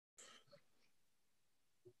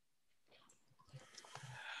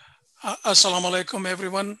Assalamu alaikum,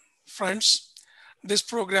 everyone, friends. This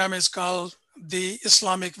program is called the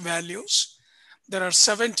Islamic Values. There are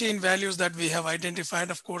 17 values that we have identified.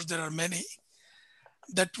 Of course, there are many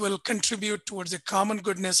that will contribute towards the common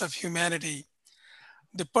goodness of humanity.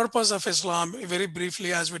 The purpose of Islam, very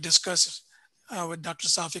briefly, as we discussed with Dr.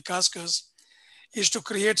 Safi Kaskas, is to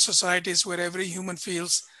create societies where every human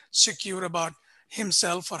feels secure about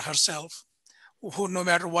himself or herself, who, no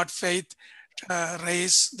matter what faith,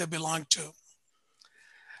 race they belong to.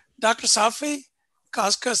 Dr. Safi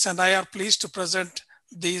Kaskas and I are pleased to present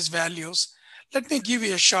these values. Let me give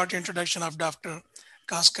you a short introduction of Dr.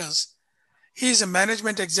 Kaskas. He is a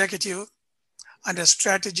management executive and a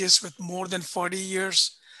strategist with more than 40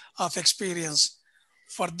 years of experience.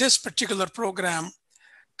 For this particular program,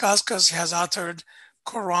 Kaskas has authored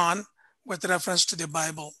Quran with reference to the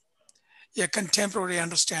Bible, a contemporary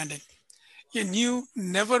understanding, a new,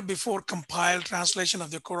 never before compiled translation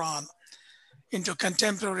of the Quran into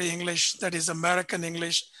contemporary English, that is American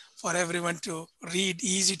English for everyone to read,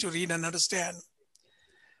 easy to read and understand,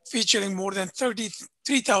 featuring more than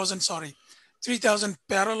 3,000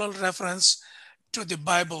 parallel reference to the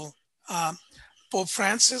Bible. Pope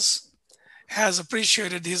Francis has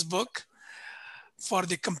appreciated his book for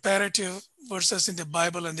the comparative verses in the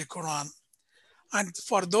Bible and the Quran. And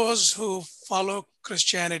for those who follow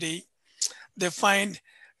Christianity, they find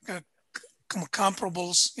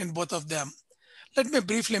comparables in both of them. Let me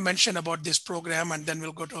briefly mention about this program and then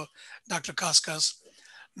we'll go to Dr. Kaskas.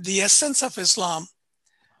 The essence of Islam,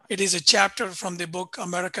 it is a chapter from the book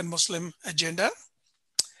American Muslim Agenda.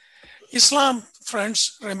 Islam,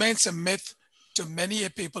 friends, remains a myth to many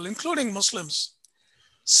people, including Muslims,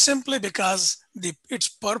 simply because its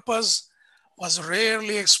purpose was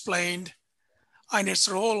rarely explained and its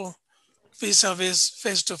role vis-a-vis,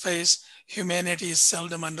 face-to-face humanity is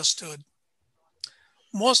seldom understood.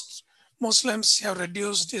 Most Muslims have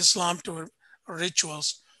reduced Islam to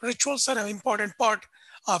rituals. Rituals are an important part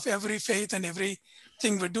of every faith and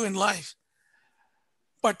everything we do in life.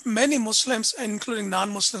 But many Muslims, including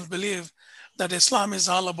non-Muslims, believe that Islam is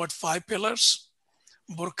all about 5 pillars: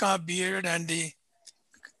 burqa, beard, and the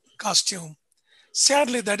costume.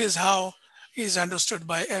 Sadly, that is how it is understood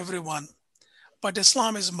by everyone. But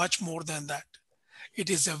Islam is much more than that. It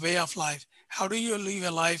is a way of life. How do you live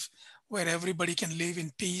a life where everybody can live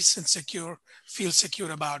in peace and feel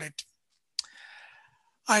secure about it?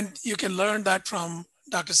 And you can learn that from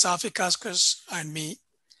Dr. Safi Kaskas and me.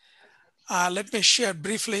 Let me share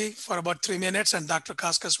briefly for about 3 minutes and Dr.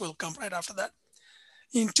 Kaskas will come right after that.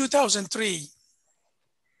 In 2003,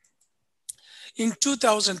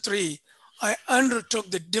 I undertook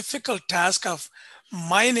the difficult task of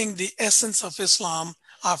mining the essence of Islam,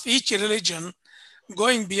 of each religion,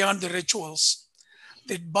 going beyond the rituals.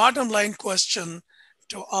 The bottom line question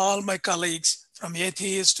to all my colleagues, from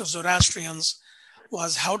atheists to Zoroastrians,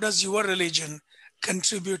 was how does your religion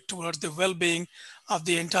contribute towards the well-being of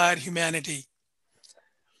the entire humanity?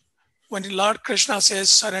 When Lord Krishna says,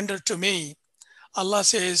 surrender to me, Allah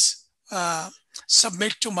says,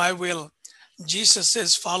 submit to my will. Jesus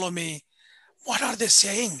says, follow me. What are they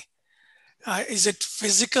saying? Is it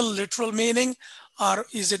physical, literal meaning, or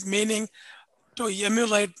is it meaning to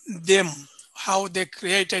emulate them, how they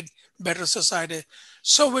created better society?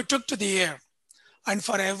 So we took to the air, and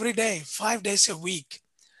for every day, 5 days a week,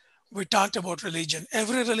 we talked about religion.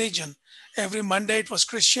 Every Monday it was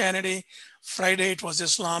Christianity, Friday it was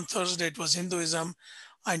Islam, Thursday it was Hinduism,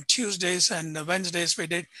 and Tuesdays and Wednesdays we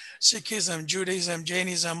did Sikhism, Judaism,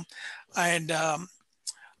 Jainism, and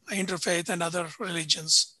interfaith and other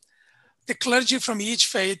religions. The clergy from each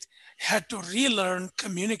faith had to relearn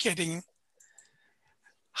communicating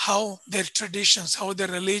how their traditions, how their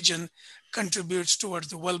religion contributes towards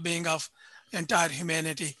the well-being of entire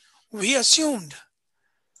humanity. We assumed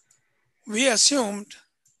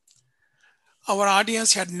our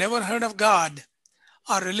audience had never heard of God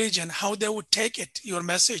or religion, how they would take it, your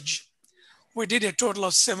message. We did a total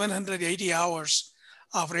of 780 hours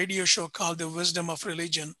of radio show called The Wisdom of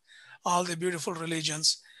Religion, all the beautiful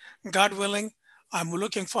religions. God willing, I'm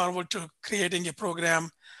looking forward to creating a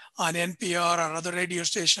program on NPR or other radio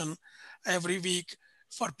station every week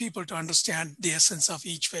for people to understand the essence of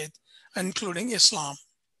each faith, including Islam.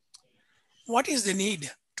 What is the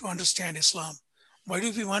need to understand Islam? Why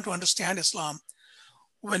do we want to understand Islam?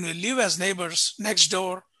 When we live as neighbors next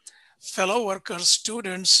door, fellow workers,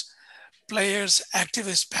 students, players,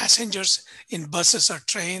 activists, passengers in buses or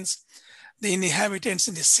trains, the inhabitants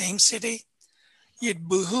in the same city, it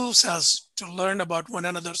behooves us to learn about one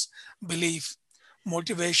another's belief,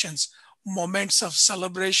 motivations, moments of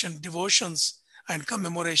celebration, devotions, and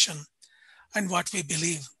commemoration, and what we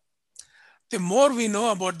believe. the more we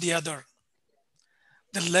know about the other,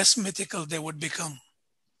 the less mythical they would become,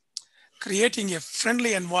 creating a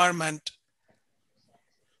friendly environment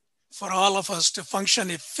for all of us to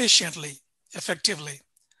function efficiently, effectively.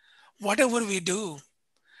 Whatever we do,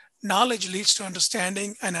 knowledge leads to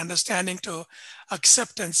understanding, and understanding to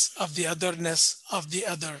acceptance of the otherness of the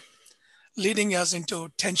other, leading us into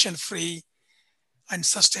tension-free and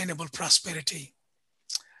sustainable prosperity.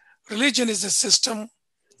 Religion is a system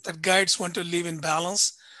that guides one to live in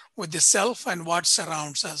balance with the self and what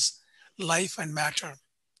surrounds us, life and matter.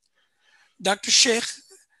 Dr. Sheikh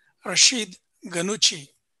Rashid Ghanouchi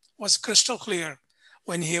was crystal clear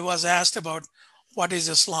when he was asked about what is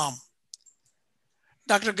Islam.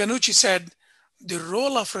 Dr. Ghanouchi said, the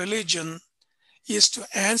role of religion is to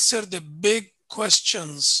answer the big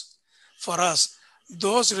questions for us,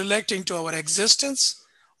 those relating to our existence,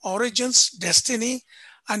 origins, destiny,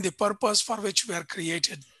 and the purpose for which we are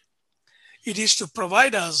created. It is to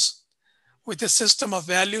provide us with a system of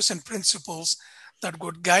values and principles that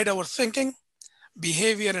would guide our thinking,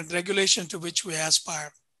 behavior, and regulation to which we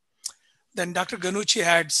aspire. Then Dr. Ghanouchi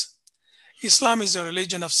adds, Islam is a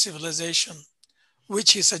religion of civilization,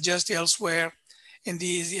 which he suggests elsewhere in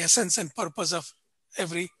the essence and purpose of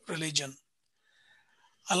every religion.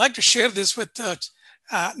 I like to share this with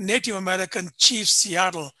Native American Chief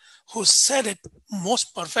Seattle, who said it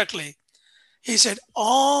most perfectly. He said,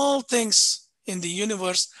 all things in the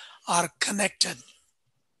universe are connected.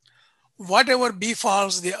 Whatever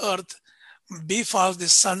befalls the earth, befalls the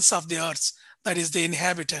sons of the earth, that is the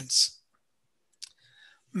inhabitants.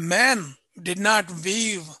 Man did not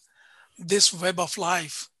weave this web of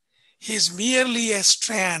life. He is merely a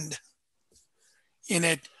strand in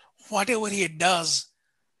it. Whatever he does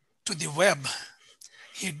to the web,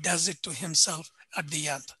 he does it to himself at the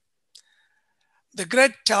end. The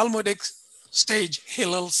great Talmudic sage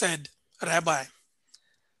Hillel said, Rabbi,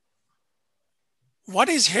 what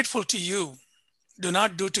is hateful to you, do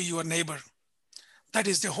not do to your neighbor. That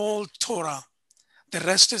is the whole Torah. The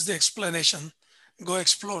rest is the explanation. Go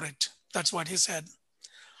explore it. That's what he said.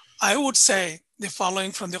 I would say the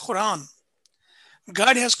following from the Quran.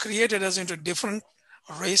 God has created us into different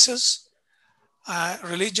races,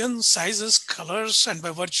 religions, sizes, colors, and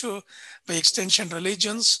by extension,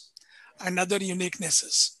 religions, and other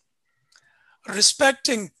uniquenesses.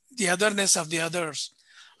 Respecting the otherness of the others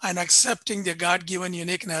and accepting the God-given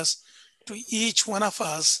uniqueness to each one of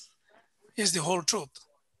us is the whole truth.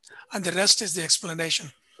 And the rest is the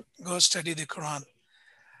explanation. Go study the Quran.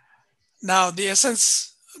 Now, the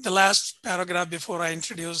essence, the last paragraph before I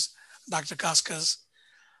introduce Dr. Kaskas,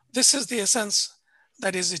 this is the essence.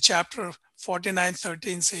 That is the chapter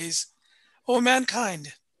 49:13 says, O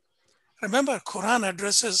mankind, remember Quran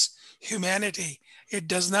addresses humanity. It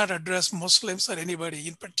does not address Muslims or anybody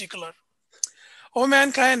in particular. O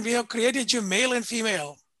mankind, we have created you male and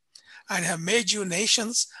female and have made you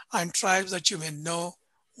nations and tribes that you may know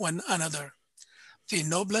one another. The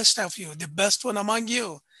noblest of you, the best one among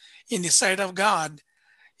you in the sight of God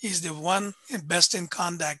is the one best in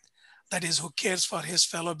conduct, that is who cares for his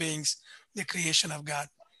fellow beings, the creation of God.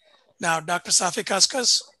 Now, Dr. Safi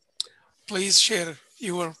Kaskas, please share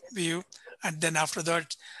your view. And then after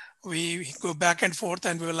that, we go back and forth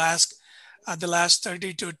and we will ask the last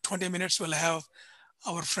 30 to 20 minutes, we'll have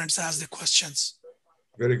our friends ask the questions.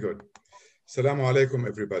 Very good. Assalamu alaikum,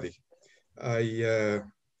 everybody.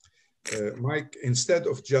 Mike, instead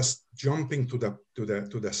of just jumping to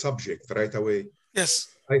the subject right away, yes,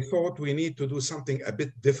 I thought we need to do something a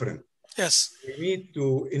bit different. Yes. We need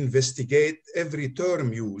to investigate every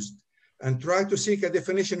term used and try to seek a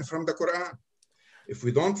definition from the Quran. If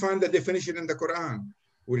we don't find the definition in the Quran,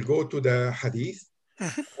 we'll go to the Hadith.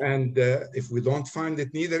 And if we don't find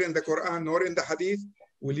it neither in the Quran nor in the Hadith,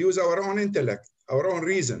 we'll use our own intellect, our own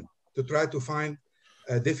reason to try to find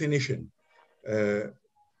a definition. For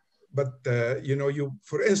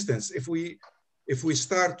instance, if we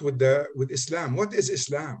start with Islam, what is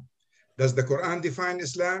Islam? Does the Quran define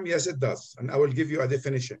Islam? Yes, it does. And I will give you a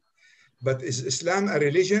definition. But is Islam a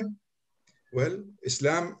religion? Well,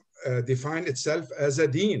 Islam defines itself as a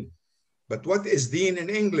Deen. But what is Deen in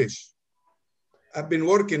English? I've been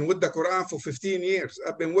working with the Quran for 15 years.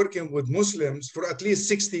 I've been working with Muslims for at least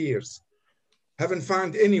 60 years. Haven't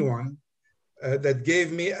found anyone that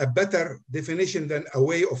gave me a better definition than a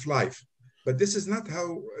way of life. But this is not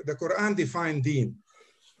how the Quran defined Deen.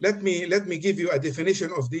 Let me give you a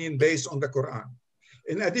definition of Deen based on the Quran.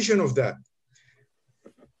 In addition of that,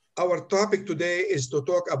 our topic today is to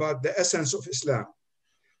talk about the essence of Islam.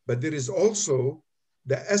 But there is also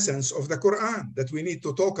the essence of the Quran that we need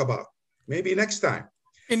to talk about. Maybe next time.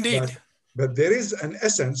 Indeed. But there is an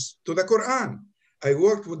essence to the Quran. I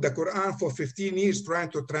worked with the Quran for 15 years trying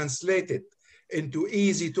to translate it into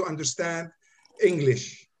easy to understand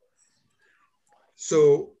English.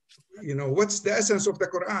 So, you know, what's the essence of the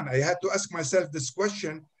Quran? I had to ask myself this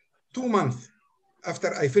question 2 months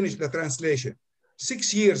after I finished the translation,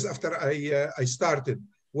 6 years after I started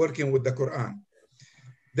working with the Quran.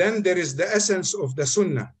 Then there is the essence of the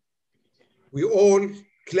Sunnah. We all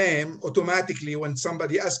claim automatically when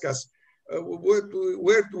somebody asks us,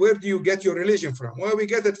 where do you get your religion from? Well, we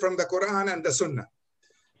get it from the Quran and the Sunnah.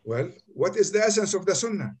 Well, what is the essence of the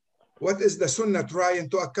Sunnah? What is the Sunnah trying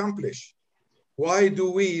to accomplish? Why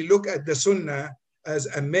do we look at the Sunnah as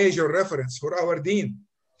a major reference for our Deen?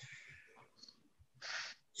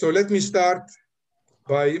 So let me start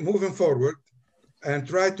by moving forward and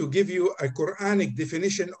try to give you a Quranic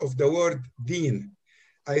definition of the word Deen.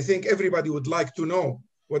 I think everybody would like to know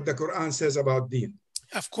what the Quran says about Deen.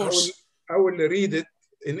 Of course. I will read it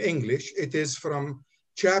in English. It is from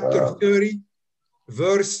chapter 30,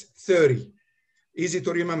 verse 30. Easy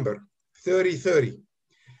to remember, 30.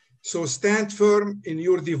 So stand firm in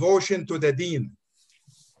your devotion to the Deen,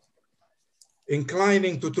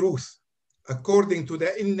 inclining to truth, according to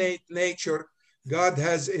the innate nature God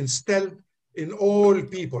has instilled in all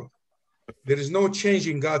people. There is no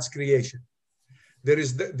changing God's creation.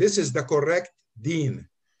 This is the correct Deen,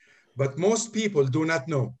 but most people do not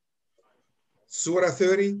know. Surah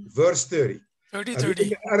 30, verse 30. 30.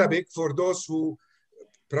 In Arabic, for those who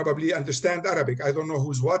probably understand Arabic, I don't know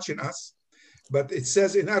who's watching us, but it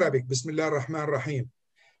says in Arabic, Bismillah ar-Rahman ar-Rahim,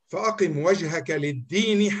 فَأَقِمْ وَجْهَكَ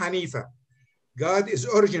لِلدِّينِ حَنِيفًا. God is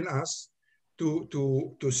urging us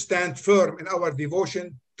to stand firm in our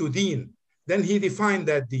devotion to Deen. Then he defined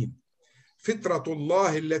that Deen. فِطْرَةُ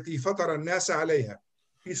اللَّهِ الَّتِي فَطَرَ النَّاسَ عَلَيْهَا.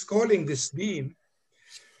 He's calling this Deen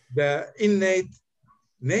the innate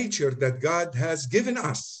nature that God has given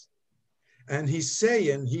us. And he's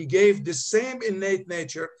saying he gave the same innate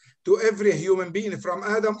nature to every human being from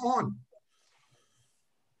Adam on.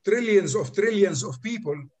 Trillions of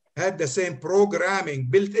people had the same programming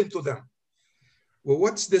built into them. Well,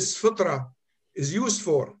 what's this fitra is used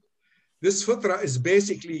for? This fitra is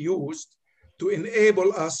basically used to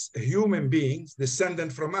enable us human beings,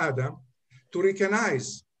 descendant from Adam, to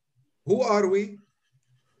recognize who are we,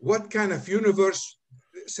 what kind of universe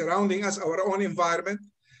surrounding us, our own environment,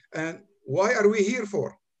 and why are we here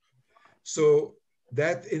for? So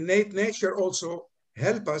that innate nature also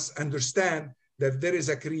help us understand that there is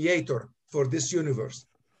a creator for this universe.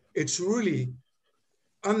 It's really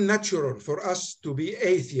unnatural for us to be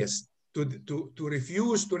atheists, to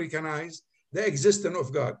refuse to recognize the existence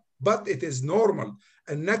of God. But it is normal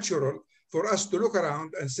and natural for us to look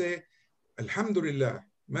around and say, Alhamdulillah,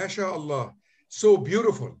 MashaAllah, so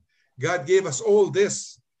beautiful. God gave us all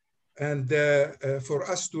this, and for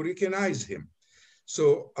us to recognize him.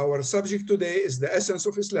 So our subject today is the essence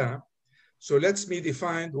of Islam. So let me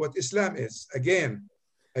define what Islam is. Again,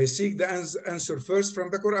 I seek the answer first from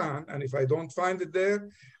the Quran, and if I don't find it there,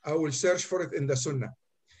 I will search for it in the Sunnah.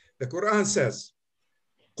 The Quran says,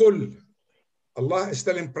 قُلْ, Allah is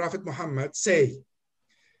telling Prophet Muhammad, say,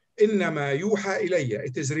 إِنَّمَا يُوحَى إِلَيَّ,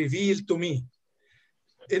 it is revealed to me,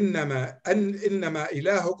 إِنَّمَا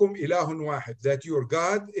إِلَهُكُمْ إِلَهٌ وَاحِدٌ, that your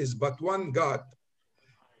God is but one God.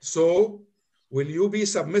 So, will you be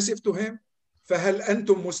submissive to him? فَهَلْ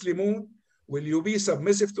أَنْتُمْ مُسْلِمُونَ, will you be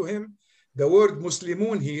submissive to him? The word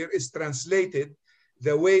Muslimun here is translated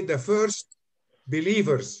the way the first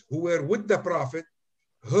believers who were with the Prophet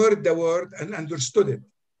heard the word and understood it.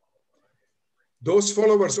 Those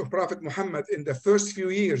followers of Prophet Muhammad in the first few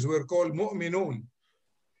years were called mu'minun.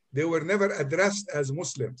 They were never addressed as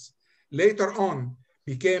Muslims. Later on,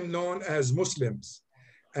 became known as Muslims.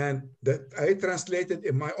 And that I translated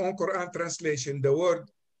in my own Quran translation the word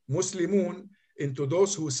Muslimun into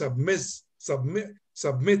those who submit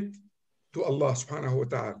to Allah subhanahu wa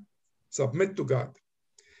ta'ala, submit to God.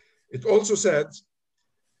 It also said,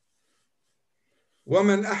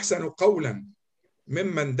 وَمَنْ أَحْسَنُ قَوْلًا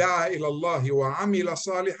مِمَّنْ دَعَا إِلَى اللَّهِ وَعَمِلَ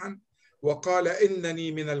صَالِحًا وَقَالَ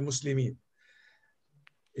إِنَّنِي مِنَ الْمُسْلِمِينَ.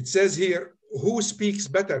 It says here, who speaks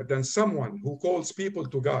better than someone who calls people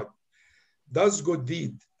to God, does good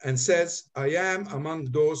deed, and says, I am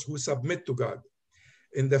among those who submit to God.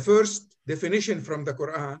 In the first definition from the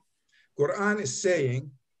Quran is saying,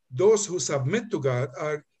 those who submit to God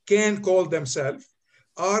can call themselves,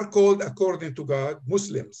 are called according to God,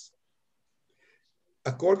 Muslims.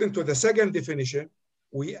 According to the second definition,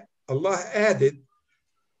 Allah added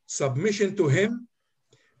submission to him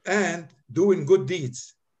and doing good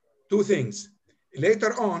deeds. Two things.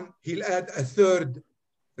 Later on, he'll add a third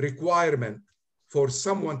requirement for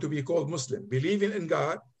someone to be called Muslim? Believing in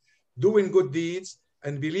God, doing good deeds,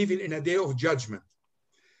 and believing in a day of judgment.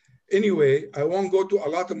 Anyway, I won't go to a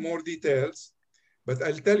lot of more details, but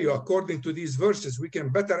I'll tell you, according to these verses, we can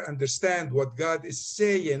better understand what God is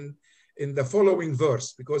saying in the following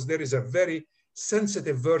verse, because there is a very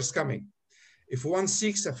sensitive verse coming. If one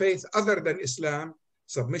seeks a faith other than Islam,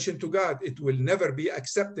 submission to God, it will never be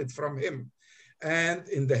accepted from him. And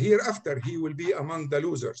in the hereafter, he will be among the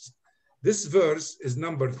losers. This verse is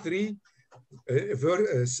number 3,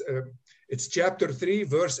 it's chapter 3,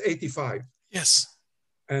 verse 85. Yes.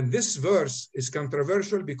 And this verse is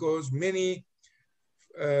controversial because many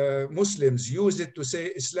Muslims use it to say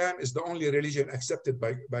Islam is the only religion accepted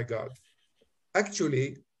by God.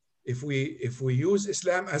 Actually, if we use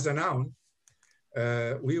Islam as a noun,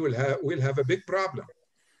 we'll have a big problem.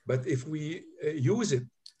 But if we use it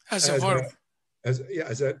as a verb,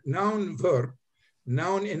 as a noun verb,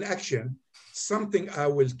 noun in action, something I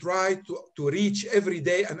will try to reach every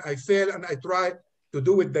day, and I fail, and I try to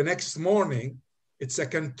do it the next morning. It's a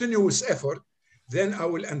continuous effort. Then I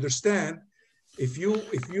will understand if you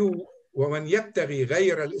وَمَنْ يَبْتَغِي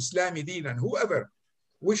غَيْرَ الْإِسْلَامِ دِينًا, whoever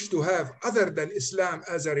wish to have other than Islam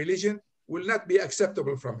as a religion will not be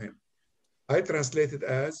acceptable from him. I translate it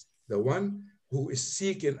as the one who is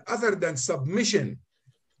seeking other than submission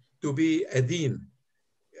to be a deen,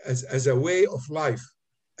 as a way of life,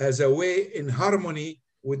 as a way in harmony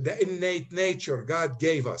with the innate nature God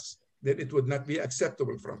gave us, that it would not be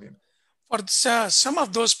acceptable from him. For some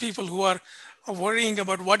of those people who are worrying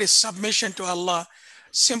about what is submission to Allah,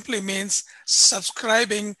 simply means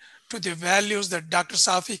subscribing to the values that Dr.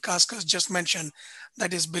 Safi Kaskas just mentioned,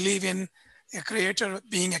 that is believing a creator,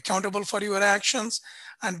 being accountable for your actions,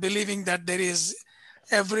 and believing that there is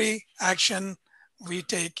every action we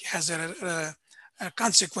take has a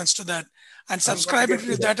consequence to that. And subscribing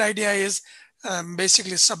to that idea is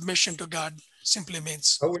basically submission to God, simply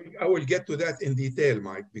means. I will get to that in detail,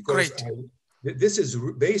 Mike, because this is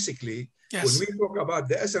basically, when we talk about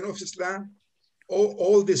the essence of Islam,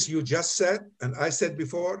 all this you just said, and I said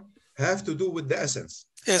before, have to do with the essence.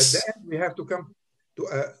 Yes. At the end, we have to come to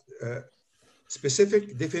a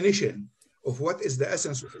specific definition of what is the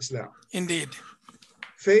essence of Islam. Indeed.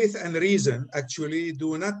 Faith and reason actually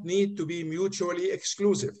do not need to be mutually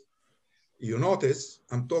exclusive. You notice,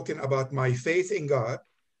 I'm talking about my faith in God.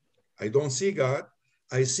 I don't see God.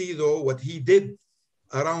 I see, though, what he did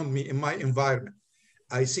around me in my environment.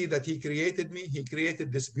 I see that he created me. He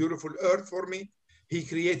created this beautiful earth for me. He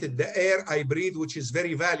created the air I breathe, which is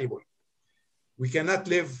very valuable. We cannot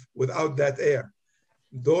live without that air.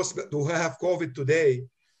 Those who have COVID today,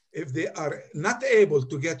 if they are not able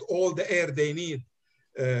to get all the air they need,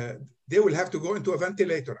 they will have to go into a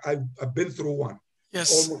ventilator. I've been through one. Yes.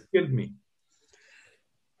 It almost killed me.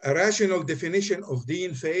 A rational definition of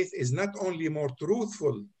Deen faith is not only more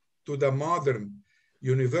truthful to the modern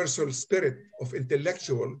universal spirit of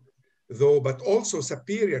intellectual, though, but also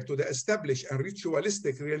superior to the established and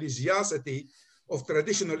ritualistic religiosity of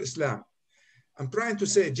traditional Islam. I'm trying to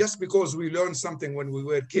say, just because we learned something when we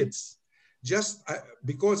were kids, just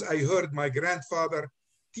because I heard my grandfather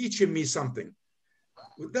teaching me something,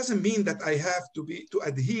 it doesn't mean that I have to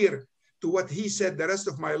adhere to what he said the rest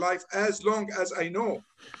of my life, as long as I know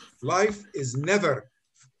life is never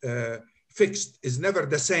fixed, is never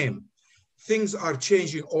the same. Things are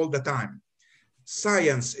changing all the time.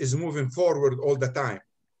 Science is moving forward all the time.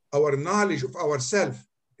 Our knowledge of ourselves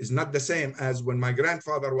is not the same as when my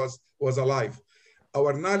grandfather was alive.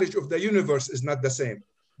 Our knowledge of the universe is not the same.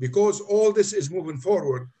 Because all this is moving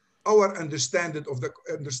forward, our understanding of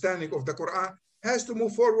the Quran has to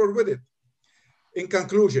move forward with it. In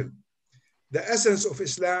conclusion, the essence of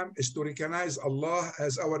Islam is to recognize Allah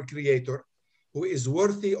as our creator, who is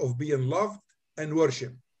worthy of being loved and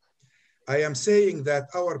worshipped. I am saying that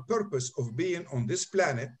our purpose of being on this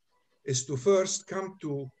planet is to first come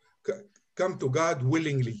to God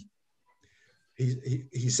willingly.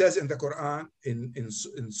 He says in the Quran, in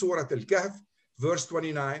Surah Al-Kahf, verse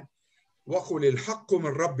 29, وَقُلِ الْحَقُّ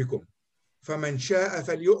مِنْ رَبِّكُمْ فَمَنْ شَاءَ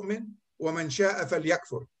فَلْيُؤْمِنْ وَمَنْ شَاءَ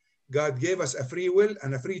فَلْيَكْفُرْ. God gave us a free will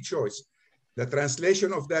and a free choice. The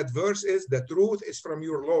translation of that verse is, the truth is from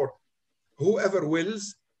your Lord. Whoever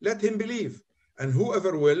wills, let him believe. And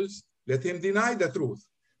whoever wills, let him deny the truth.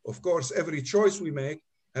 Of course, every choice we make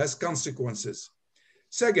has consequences.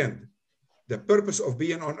 Second, the purpose of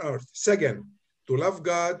being on earth. Second, to love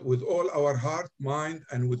God with all our heart, mind,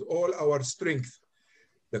 and with all our strength.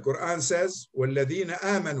 The Quran says, وَالَّذِينَ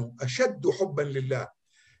آمَنُوا أَشَدُّ حُبًّا لِلَّهِ.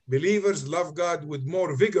 Believers love God with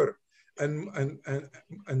more vigor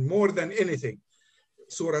and more than anything.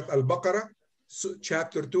 Surah Al-Baqarah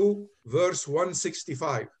chapter 2, verse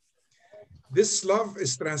 165. This love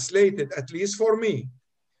is translated, at least for me,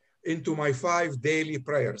 into my 5 daily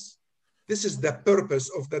prayers. This is the purpose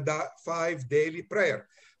of the 5 daily prayer,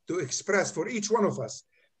 to express for each one of us,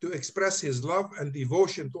 to express his love and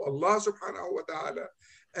devotion to Allah subhanahu wa ta'ala,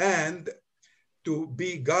 and to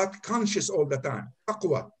be God conscious all the time.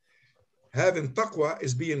 Taqwa. Having taqwa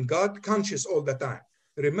is being God conscious all the time.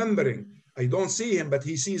 Remembering, I don't see him, but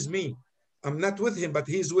he sees me. I'm not with him, but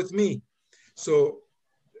he's with me. So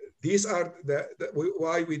these are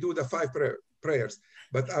why we do the 5 prayers.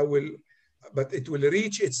 But it will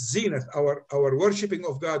reach its zenith. Our worshiping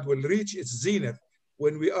of God will reach its zenith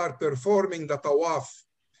when we are performing the tawaf,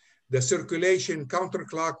 the circulation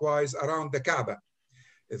counterclockwise around the Kaaba.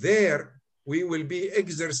 There, we will be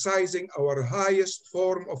exercising our highest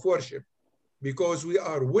form of worship, because we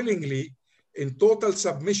are willingly, in total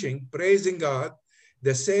submission, praising God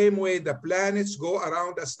the same way the planets go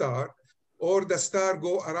around a star, or the star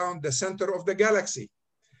go around the center of the galaxy.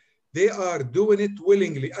 They are doing it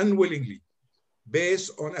willingly, unwillingly,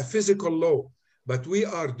 based on a physical law, but we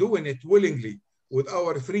are doing it willingly with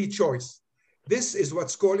our free choice. This is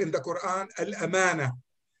what's called in the Quran al-amana,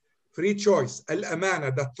 free choice,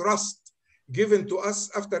 al-amana, the trust given to us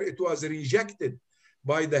after it was rejected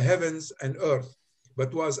by the heavens and earth,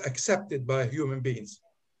 but was accepted by human beings.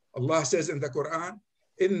 Allah says in the Quran,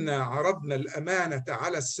 إِنَّا عَرَضْنَا الْأَمَانَةَ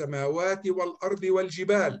عَلَى السَّمَاوَاتِ وَالْأَرْضِ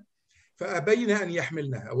وَالْجِبَالِ فَأَبَيْنَ أَنْ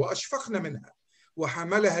يَحْمِلْنَهَا وَأَشْفَقْنَ مِنْهَا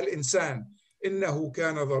وَحَمَلَهَا الْإِنسَانُ إِنَّهُ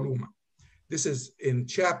كَانَ ظَلُومًا. This is in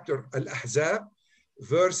chapter Al-Ahzab,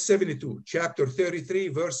 verse 72, chapter 33,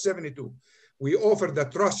 verse 72. We offer the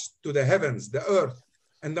trust to the heavens, the earth,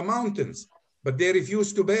 and the mountains, but they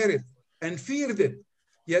refused to bear it and feared it.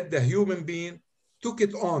 Yet the human being took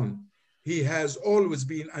it on. He has always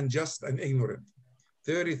been unjust and ignorant.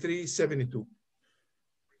 33:72.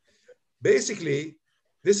 Basically,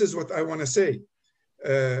 this is what I want to say.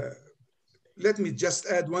 Let me just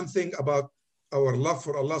add one thing about our love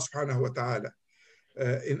for Allah subhanahu wa ta'ala.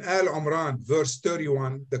 In Al Imran, verse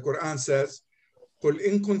 31, the Quran says, قُلْ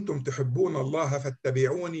إِن كُنْتُمْ تُحِبُّونَ اللَّهَ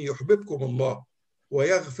فَاتَّبِعُونِي يُحْبِبْكُمُ اللَّهُ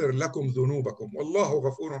وَيَغْفِرْ لَكُمْ ذُنُوبَكُمْ وَاللَّهُ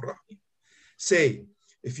غَفُورٌ رَحِيمٌ. Say,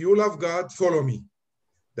 if you love God, follow me.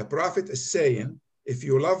 The Prophet is saying, if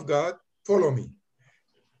you love God, follow me.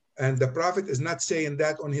 And the Prophet is not saying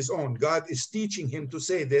that on his own. God is teaching him to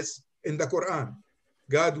say this in the Quran.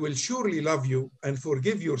 God will surely love you and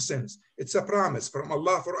forgive your sins. It's a promise from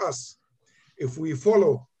Allah for us. If we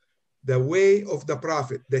follow the way of the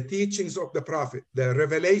Prophet, the teachings of the Prophet, the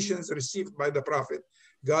revelations received by the Prophet,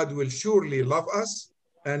 God will surely love us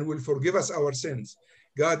and will forgive us our sins.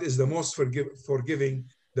 God is the most forgiving,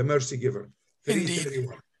 the mercy giver. Indeed.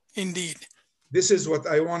 Indeed. This is what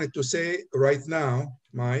I wanted to say right now,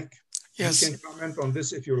 Mike. Yes. You can comment on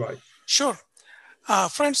this if you like. Sure.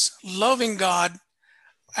 Friends, loving God,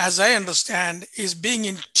 as I understand, is being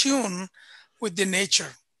in tune with the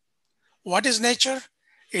nature. What is nature?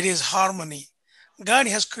 It is harmony. God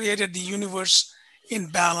has created the universe in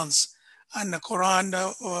balance. And the Quran,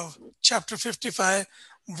 chapter 55,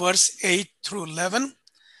 verse 8 through 11,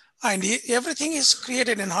 and everything is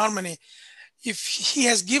created in harmony. If he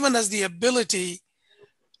has given us the ability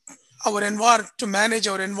to manage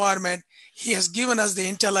our environment, he has given us the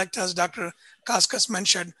intellect, as Dr. Kaskas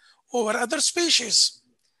mentioned, over other species,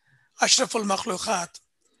 Ashraful Makhluqat,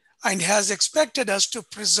 and has expected us to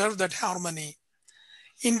preserve that harmony.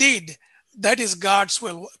 Indeed, that is God's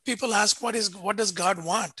will. People ask, what does God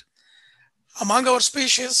want? Among our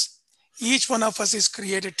species, each one of us is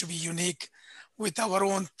created to be unique with our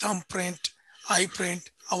own thumbprint, eye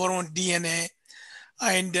print, our own DNA.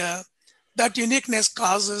 And that uniqueness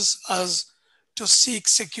causes us to seek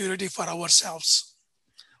security for ourselves,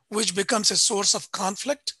 which becomes a source of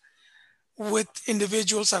conflict with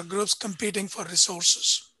individuals or groups competing for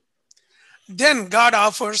resources. Then God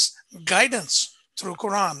offers guidance through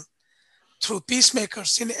Quran, through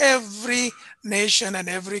peacemakers in every nation and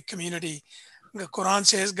every community. The Quran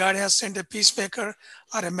says God has sent a peacemaker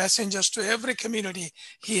or a messenger to every community.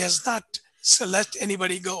 He has not let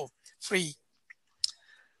anybody go free.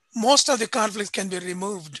 Most of the conflicts can be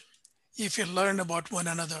removed if you learn about one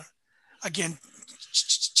another. Again,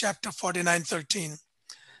 chapter 49:13.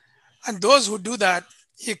 And those who do that,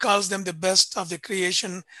 he calls them the best of the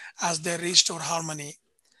creation as they restore harmony.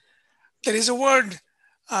 There is a word,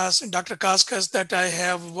 Dr. Kaskas, that I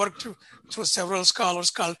have worked through several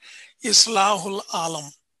scholars called Islahul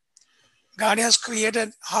Alam. God has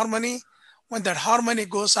created harmony. When that harmony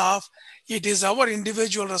goes off, it is our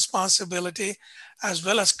individual responsibility as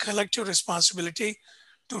well as collective responsibility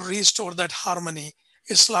to restore that harmony,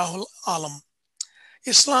 Islahul Alam.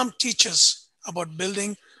 Islam teaches about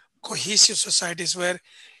building cohesive societies where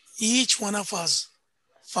each one of us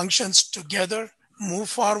functions together, move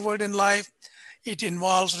forward in life. It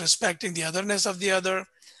involves respecting the otherness of the other,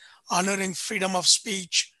 honoring freedom of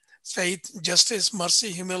speech, faith, justice,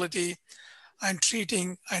 mercy, humility, and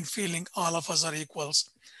treating and feeling all of us are equals.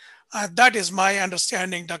 That is my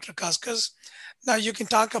understanding, Dr. Kaskas. Now you can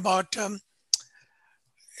talk about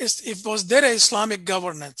if was there a Islamic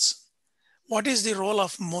governance, what is the role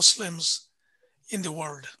of Muslims in the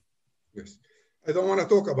world? Yes. I don't want to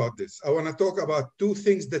talk about this. I want to talk about two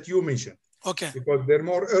things that you mentioned. Okay. Because they're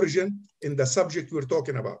more urgent in the subject we're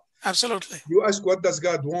talking about. Absolutely. You ask, what does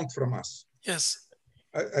God want from us? Yes.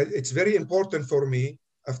 It's very important for me,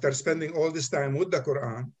 after spending all this time with the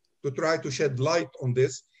Quran, to try to shed light on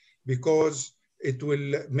this, because it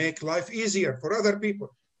will make life easier for other people.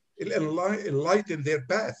 It'll enlighten their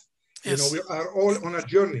path. Yes. You know, we are all on a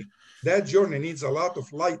journey. That journey needs a lot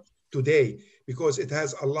of light today, because it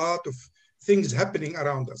has a lot of things happening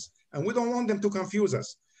around us. And we don't want them to confuse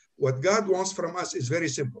us. What God wants from us is very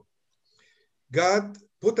simple. God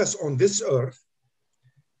put us on this earth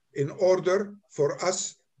in order for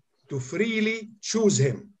us to freely choose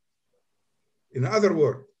him. In other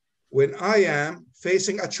words, when I am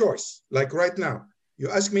facing a choice, like right now, you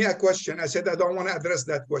ask me a question, I said, I don't want to address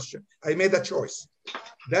that question. I made a choice.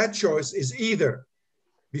 That choice is either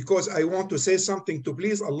because I want to say something to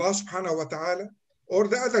please Allah subhanahu wa ta'ala, or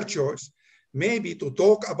the other choice, maybe to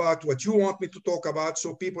talk about what you want me to talk about,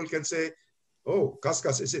 so people can say, oh,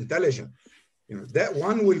 Kaskas is intelligent. You know, that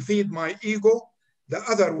one will feed my ego, the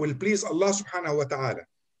other will please Allah subhanahu wa ta'ala.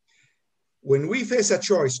 When we face a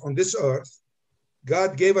choice on this earth,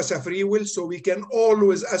 God gave us a free will, so we can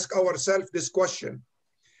always ask ourselves this question: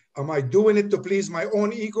 am I doing it to please my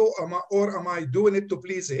own ego, or am I doing it to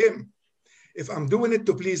please him? If I'm doing it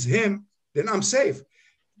to please him, then I'm safe.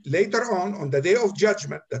 Later on the day of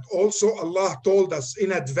judgment, that also Allah told us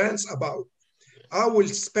in advance about, I will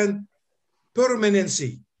spend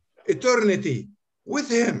permanency, eternity with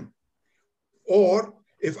him. Or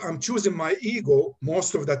if I'm choosing my ego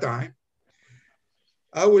most of the time,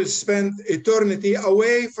 I will spend eternity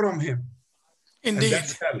away from him. Indeed. And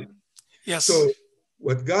that's hell. Yes. So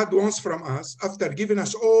what God wants from us, after giving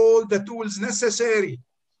us all the tools necessary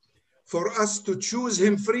for us to choose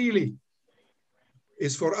him freely,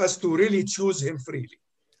 is for us to really choose him freely,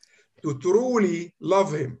 to truly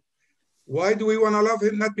love him. Why do we want to love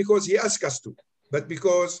him? Not because he asked us to, but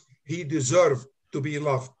because he deserved to be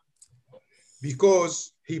loved.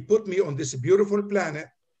 Because he put me on this beautiful planet,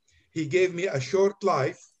 he gave me a short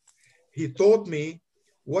life, he taught me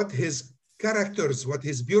what his characters, what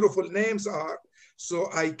his beautiful names are, so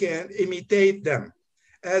I can imitate them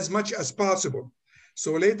as much as possible.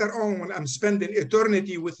 So later on, when I'm spending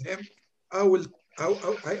eternity with him, I would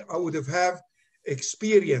have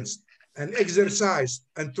experienced and exercised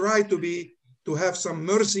and tried to have some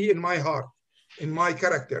mercy in my heart, in my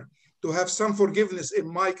character, to have some forgiveness in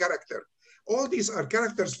my character. All these are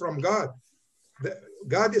characters from God.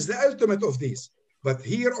 God is the ultimate of these. But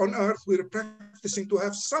here on earth, we're practicing to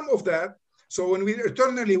have some of that. So when we're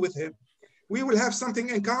eternally with him, we will have something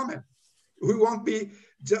in common. We won't be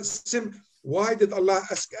just why did Allah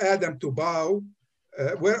ask Adam to bow?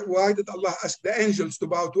 Why did Allah ask the angels to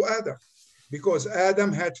bow to Adam? Because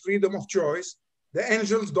Adam had freedom of choice. The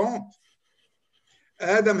angels don't.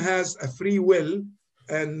 Adam has a free will,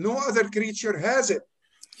 and no other creature has it.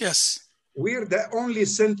 Yes. We're the only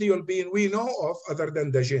sentient being we know of other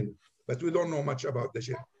than the jinn, but we don't know much about the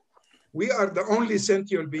jinn. We are the only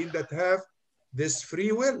sentient being that have this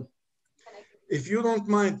free will. If you don't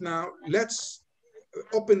mind now, let's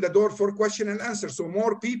open the door for question and answer, so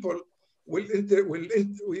more people will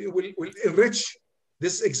enrich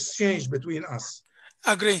this exchange between us.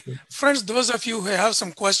 Agree. Friends, those of you who have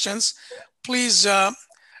some questions, please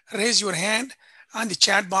raise your hand on the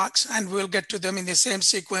chat box and we'll get to them in the same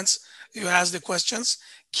sequence you ask the questions.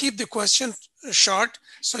 Keep the question short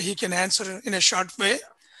so he can answer in a short way.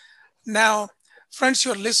 Now, friends,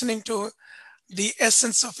 you're listening to The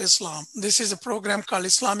Essence of Islam. This is a program called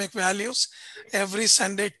Islamic Values. Every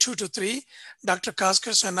Sunday, 2 to 3, Dr.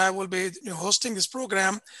 Kaskas and I will be hosting this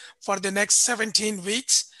program for the next 17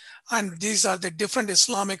 weeks. And these are the different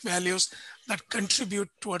Islamic values that contribute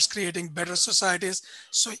towards creating better societies.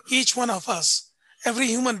 So each one of us, every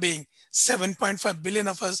human being, 7.5 billion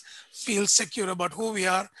of us, feel secure about who we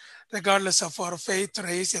are, regardless of our faith,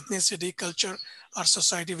 race, ethnicity, culture, or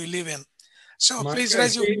society we live in. So Mike, please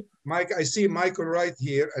raise your... Mike, I see Michael right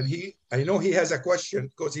here, and I know he has a question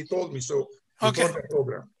because he told me so before the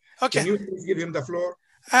program. Okay. Can you please give him the floor?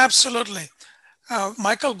 Absolutely.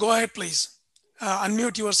 Michael, go ahead, please.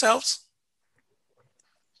 unmute yourselves.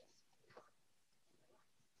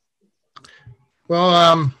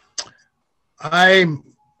 Well, I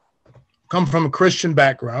come from a Christian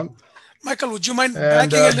background. Michael, would you mind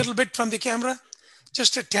backing a little bit from the camera?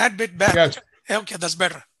 Just a tad bit back. Yes. Okay, that's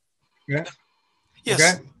better. Yeah. Yes.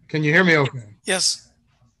 Okay. Can you hear me okay? Yes.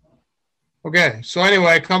 Okay. So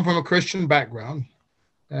anyway, I come from a Christian background,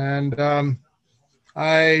 and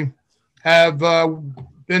I have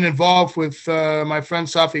been involved with my friend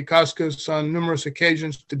Safi Kaskas on numerous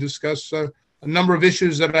occasions to discuss a number of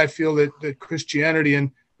issues that I feel that Christianity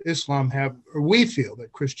and Islam have, or we feel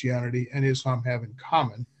that Christianity and Islam have in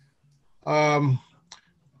common.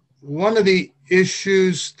 One of the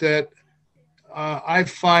issues that I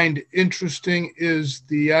find interesting is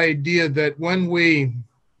the idea that when we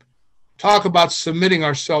talk about submitting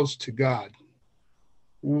ourselves to God,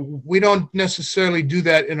 we don't necessarily do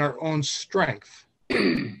that in our own strength.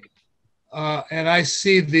 And I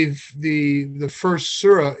see the first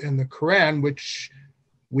surah in the Quran, which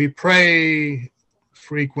we pray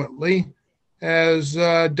frequently, as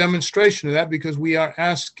a demonstration of that, because we are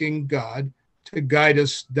asking God to guide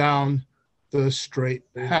us down the straight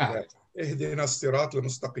path.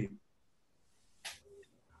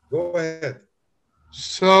 Go ahead.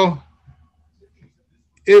 So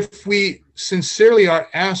if we sincerely are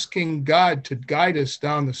asking God to guide us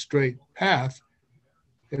down the straight path,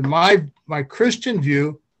 in my Christian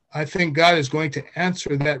view, I think God is going to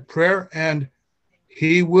answer that prayer, and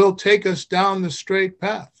he will take us down the straight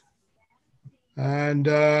path. And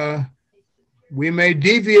we may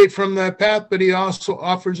deviate from that path, but he also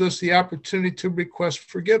offers us the opportunity to request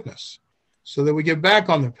forgiveness so that we get back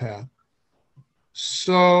on the path.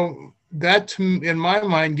 So that, in my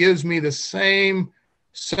mind, gives me the same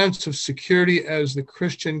sense of security as the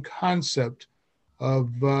Christian concept of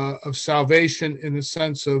salvation, in the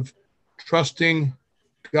sense of trusting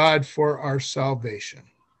God for our salvation.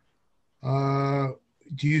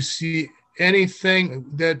 Do you see anything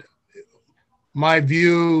that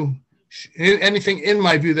anything in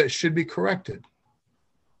my view that should be corrected?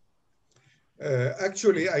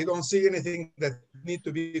 Actually, I don't see anything that need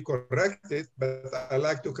to be corrected, but I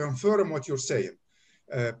like to confirm what you're saying.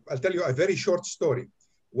 I'll tell you a very short story.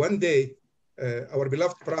 One day, our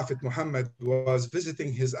beloved Prophet Muhammad was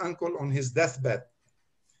visiting his uncle on his deathbed,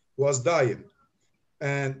 was dying.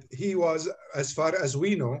 And he was, as far as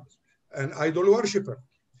we know, an idol worshiper.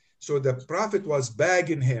 So the Prophet was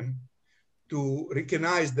begging him to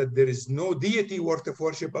recognize that there is no deity worth of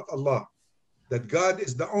worship but Allah, that God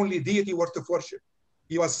is the only deity worth of worship.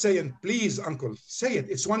 He was saying, please, uncle, say it.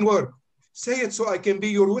 It's one word. Say it so I can be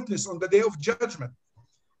your witness on the day of judgment.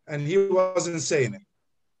 And he wasn't saying it.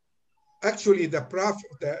 Actually, the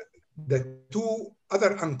two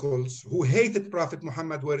other uncles who hated Prophet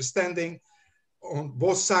Muhammad were standing on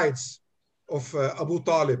both sides of Abu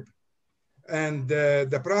Talib. And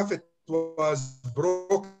the Prophet was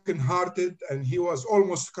broken-hearted and he was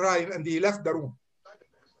almost crying, and he left the room.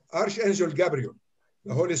 Archangel Gabriel,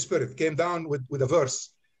 the Holy Spirit, came down with a verse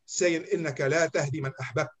saying, إِنَّكَ لَا تَهْدِي مَنْ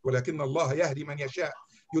أَحْبَبْتَ وَلَكِنَّ اللَّهَ يَهْدِي مَنْ يَشَاءُ.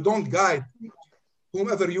 You don't guide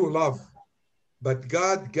whomever you love, but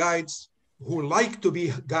God guides who like to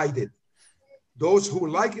be guided. Those who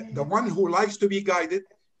like, the one who likes to be guided,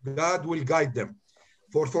 God will guide them.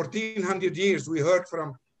 For 1400 years, we heard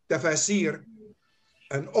from tafasir,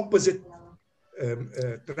 an opposite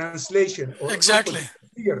translation or exactly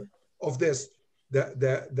of this.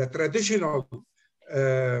 The traditional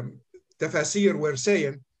tafasir were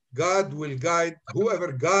saying God will guide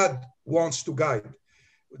whoever God wants to guide.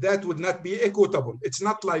 That would not be equitable. It's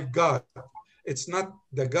not like God. It's not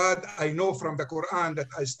the God I know from the Quran that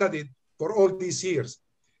I studied for all these years.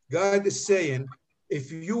 God is saying,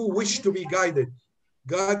 if you wish to be guided,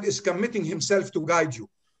 God is committing himself to guide you.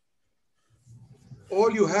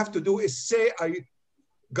 All you have to do is say,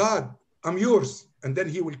 God, I'm yours. And then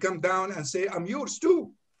he will come down and say, I'm yours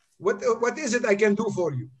too. What is it I can do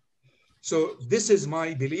for you? So this is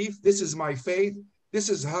my belief. This is my faith. This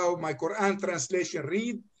is how my Quran translation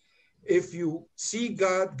read. If you see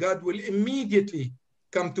God, God will immediately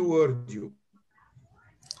come toward you.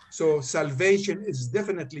 So salvation is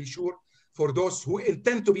definitely sure for those who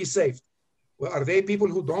intend to be saved. Well, are they people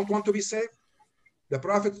who don't want to be saved? The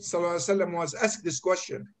Prophet ﷺ was asked this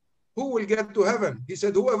question, who will get to heaven? He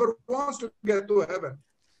said, whoever wants to get to heaven.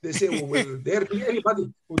 They say, well, will there be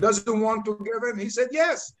anybody who doesn't want to get heaven? He said,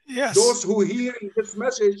 yes. Yes. Those who hear this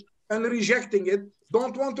message and rejecting it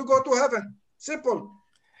don't want to go to heaven. Simple.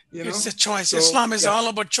 You know? It's a choice. So, Islam is all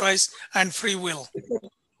about choice and free will. It's a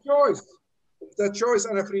choice. It's a choice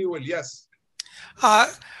and a free will, yes.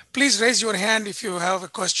 Please raise your hand if you have a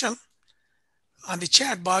question. on the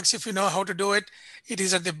chat box. If you know how to do it, it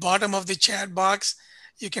is at the bottom of the chat box.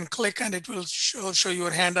 You can click and it will show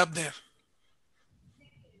your hand up there.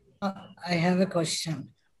 I have a question.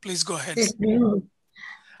 Please go ahead. This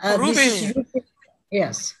Ruby, is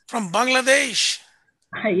yes. from Bangladesh.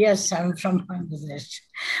 Yes, I'm from Bangladesh,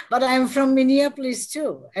 but I'm from Minneapolis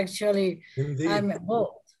too. Actually, Indeed. I'm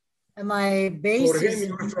both. My base For him, is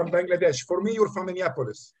you're from Bangladesh. For me, you're from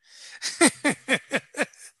Minneapolis.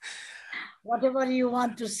 whatever you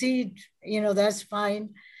want to see, that's fine.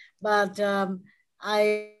 But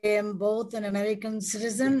I am both an American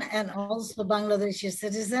citizen and also Bangladeshi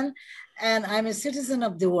citizen, and I'm a citizen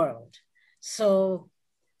of the world. So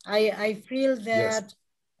I feel that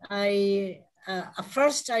yes.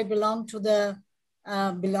 First I belong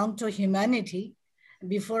to humanity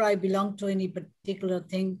before I belong to any particular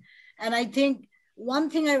thing. And I think one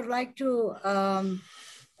thing I would like to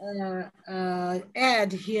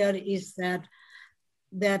add here is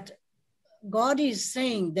that God is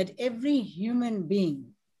saying that every human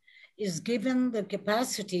being is given the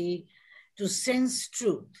capacity to sense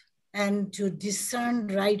truth and to discern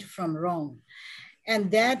right from wrong.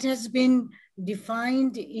 And that has been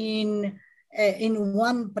defined in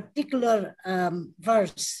one particular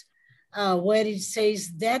verse where it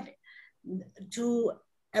says that to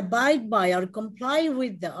abide by or comply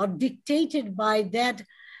with or dictated by that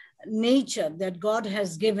nature that God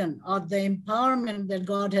has given, or the empowerment that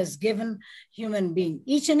God has given human being,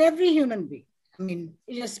 each and every human being, I mean,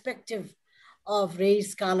 irrespective of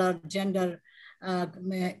race, color, gender,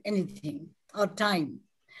 anything, or time.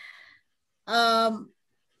 That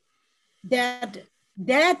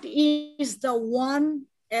is the one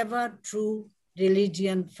ever true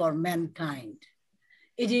religion for mankind.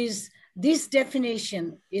 This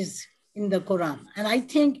definition is in the Quran, and I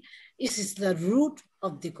think this is the root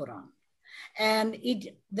of the Quran. And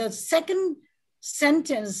the second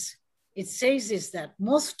sentence it says is that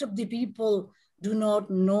most of the people do not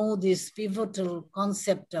know this pivotal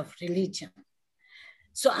concept of religion.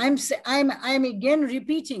 So I'm again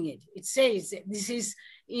repeating it. It says, this is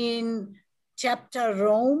in chapter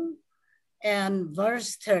Rome and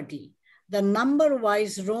verse 30. The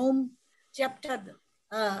number-wise Rome chapter,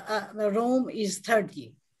 Rome is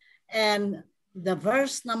 30, and the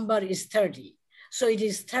verse number is 30. So it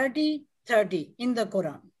is 30, 30 in the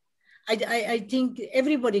Quran. I think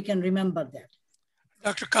everybody can remember that.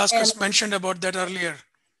 Dr. Kaskas mentioned about that earlier.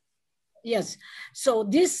 Yes. So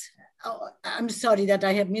this, I'm sorry that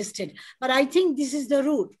I have missed it, but I think this is the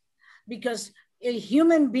root, because a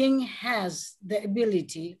human being has the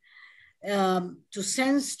ability to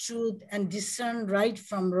sense truth and discern right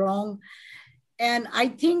from wrong. And I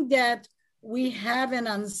think that we have an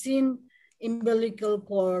unseen umbilical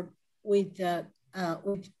cord with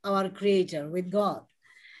our Creator, with God.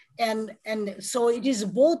 And so it is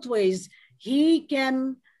both ways. He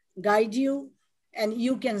can guide you and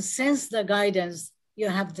you can sense the guidance. You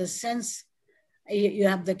have the sense, you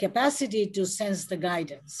have the capacity to sense the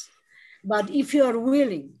guidance. But if you are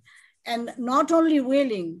willing, and not only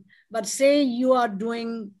willing, but say you are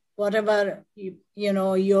doing whatever,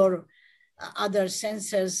 your other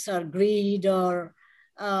senses or greed or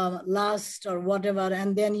lust or whatever,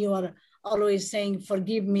 and then you are always saying,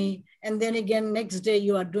 forgive me. And then again, next day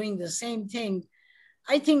you are doing the same thing.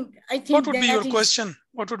 I think What would be your question?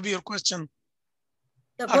 What would be your question?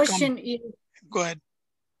 The question is, go ahead.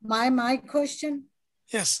 My question?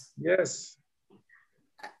 Yes.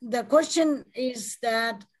 The question is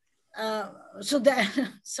that,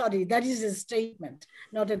 sorry, that is a statement,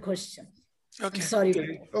 not a question. Okay. I'm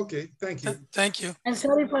sorry. Okay. Thank you. Thank you. And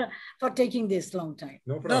sorry for taking this long time.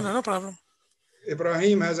 No problem. No problem.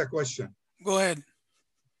 Ibrahim has a question. Go ahead.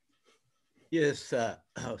 Yes.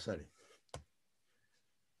 Sorry.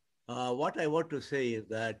 What I want to say is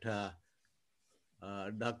that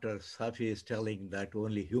Dr. Safi is telling that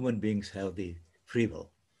only human beings have the free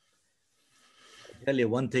will. I'll tell you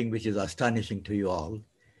one thing which is astonishing to you all,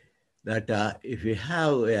 that if you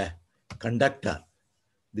have a conductor,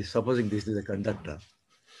 supposing this is a conductor,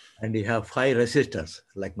 and you have 5 resistors,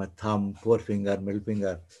 like my thumb, forefinger, middle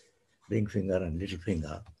finger, ring finger, and little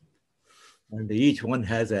finger, and each one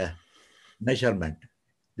has a measurement.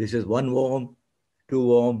 This is 1 ohm,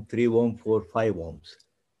 2 ohm, 3 ohm, 4, 5 ohms.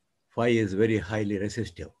 5 is very highly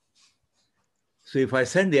resistive. So if I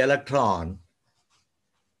send the electron,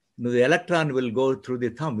 the electron will go through the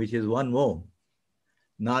thumb, which is 1 ohm,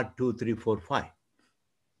 not 2, 3, 4, 5.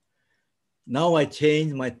 Now I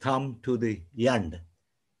change my thumb to the end.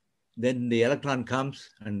 Then the electron comes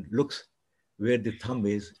and looks where the thumb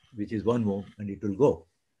is, which is 1 ohm, and it will go.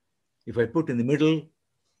 If I put in the middle,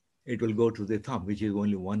 it will go to the thumb, which is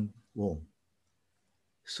only 1 ohm.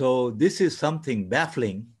 So this is something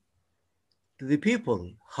baffling to the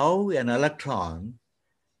people. How an electron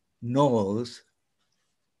knows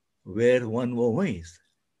where one worm is.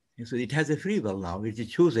 And so it has a free will now. It is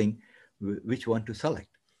choosing which one to select.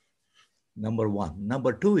 Number one.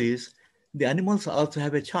 Number two is the animals also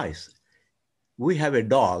have a choice. We have a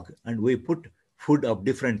dog and we put food of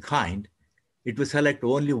different kind. It will select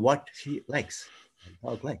only what she likes,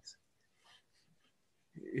 dog likes.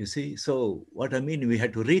 You see, so what I mean, we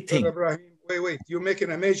had to rethink. Ibrahim, wait, you're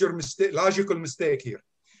making a major mistake, logical mistake here.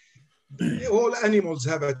 All animals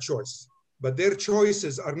have a choice, but their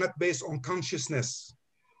choices are not based on consciousness.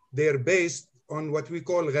 They're based on what we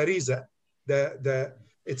call ghariza.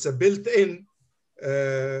 It's a built-in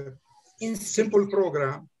simple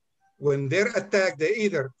program. When they're attacked, they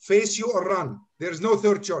either face you or run. There's no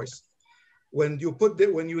third choice. When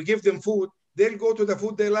you give them food, they'll go to the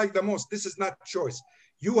food they like the most. This is not choice.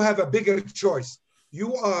 You have a bigger choice.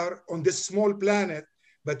 You are on this small planet,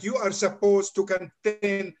 but you are supposed to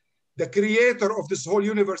contain the creator of this whole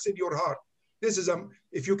universe in your heart. This is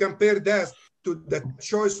if you compare that to the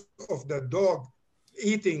choice of the dog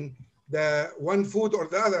eating the one food or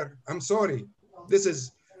the other, I'm sorry. This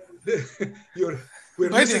is we're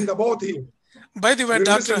missing the boat here. By the way,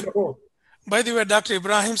 Dr.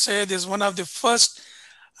 Ibrahim Sayed is one of the first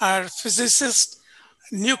physicists,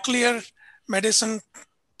 nuclear medicine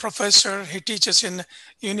professor. He teaches in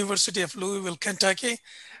University of Louisville, Kentucky.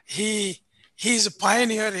 He's a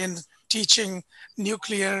pioneer in teaching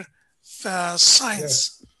nuclear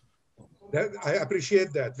science. Yeah. I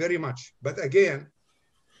appreciate that very much. But again,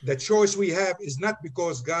 the choice we have is not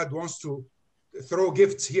because God wants to throw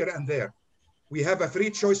gifts here and there. We have a free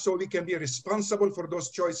choice, so we can be responsible for those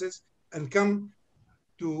choices and come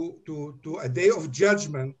to a day of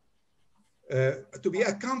judgment to be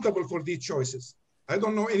accountable for these choices. I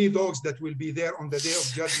don't know any dogs that will be there on the day of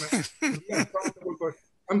judgment to be accountable for.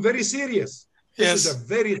 I'm very serious. This is a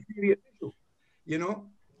very serious issue. You know,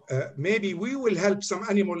 maybe we will help some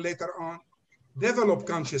animal later on develop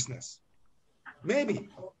consciousness. Maybe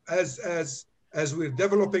as we're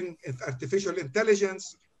developing artificial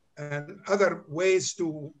intelligence and other ways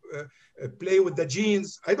to play with the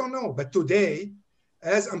genes. I don't know. But today,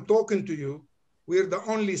 as I'm talking to you, we're the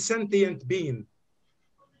only sentient being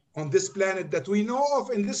on this planet that we know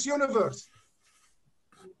of in this universe.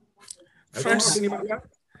 Friends,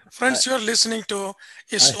 you're listening to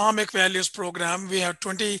Islamic Values Program. We have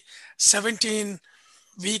 17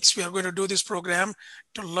 weeks we are going to do this program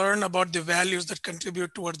to learn about the values that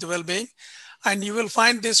contribute towards the well-being. And you will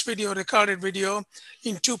find this video, recorded video,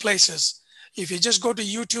 in two places. If you just go to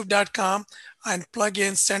youtube.com and plug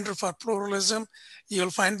in Center for Pluralism,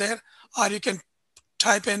 you'll find there, or you can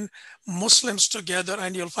type in Muslims together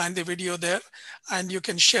and you'll find the video there, and you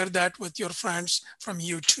can share that with your friends from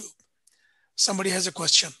YouTube. Somebody has a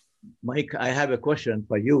question. Mike, I have a question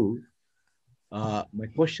for you. My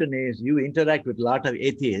question is, you interact with a lot of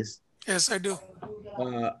atheists. Yes, I do.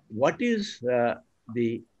 What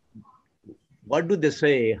do they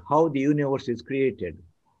say, how the universe is created?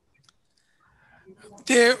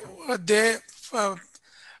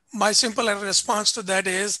 My simple response to that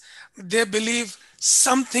is, they believe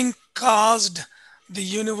something caused the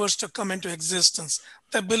universe to come into existence.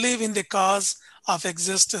 They believe in the cause of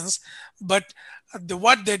existence, but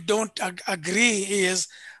what they don't agree is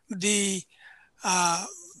the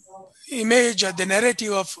image or the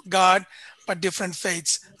narrative of God, but different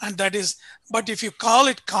faiths. And that is, but if you call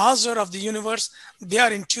it causer of the universe, they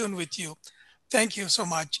are in tune with you. Thank you so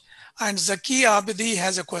much. And Zaki Abidi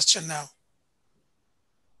has a question now.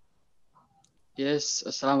 Yes,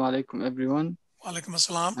 assalamu alaikum everyone. Walaikum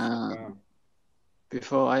assalam.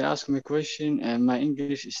 Before I ask my question, my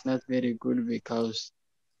English is not very good because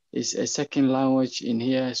it's a second language in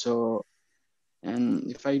here. So, and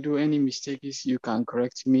if I do any mistakes, you can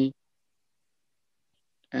correct me.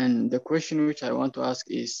 And the question which I want to ask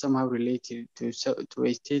is somehow related to a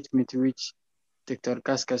statement which Dr.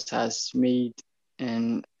 Kaskas has made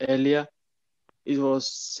earlier. It was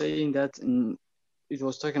saying that it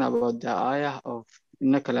was talking about the ayah of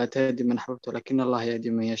إِنَّكَ لَا تَهْدِي مَنْ أَحْبَبْتَ وَلَكِنَّ اللَّهَ يَهْدِي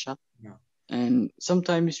مَن يَشَاءُ. And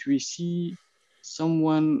sometimes we see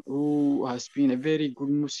someone who has been a very good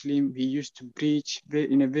Muslim. He used to preach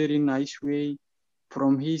in a very nice way.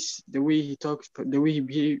 From the way he talks, the way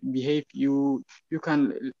he behaves, you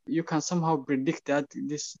can somehow predict that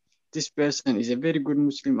this person is a very good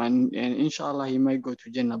Muslim, and inshallah he might go to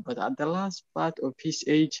Jannah. But at the last part of his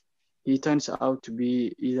age, he turns out to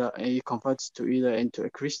be he converts to either into a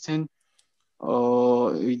Christian,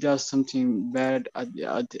 or he does something bad at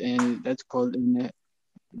the end. That's called the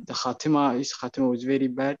Khatima. His Khatima was very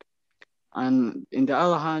bad. And in the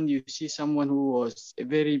other hand, you see someone who was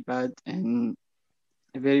very bad and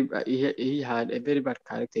he had a very bad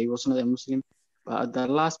character. He was not a Muslim, but at the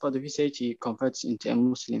last part of his age, he converts into a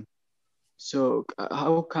Muslim. So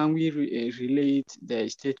how can we relate the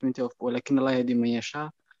statement of وَلَكِنَّ اللَّهَ يَهْدِي مَن يَشَاءُ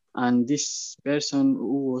and this person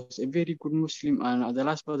who was a very good Muslim and at the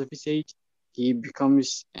last part of his age, he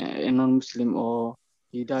becomes a non-Muslim or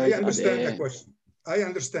he dies? I understand the question. I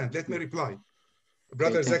understand. Let me reply.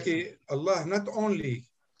 Brother Okay, Zaki, Allah not only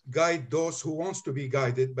guide those who wants to be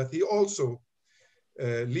guided, but he also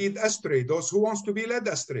lead astray those who wants to be led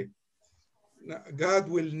astray. God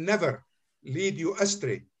will never lead you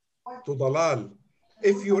astray to dalal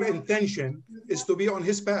if your intention is to be on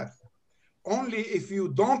his path. Only if you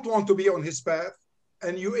don't want to be on his path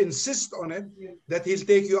and you insist on it, that he'll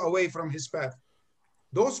take you away from his path.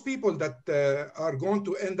 Those people that are going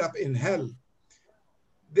to end up in hell,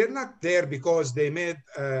 they're not there because they made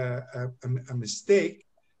a mistake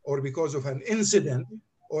or because of an incident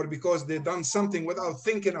or because they done something without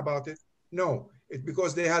thinking about it. No, it's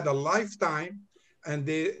because they had a lifetime and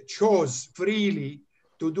they chose freely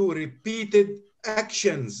to do repeated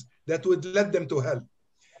actions that would lead them to hell.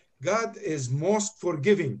 God is most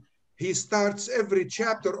forgiving. He starts every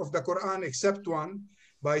chapter of the Quran except one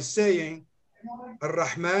by saying,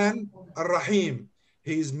 Ar-Rahman, Ar-Rahim.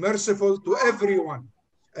 He is merciful to everyone.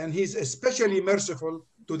 And he's especially merciful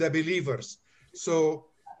to the believers. So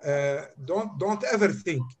don't ever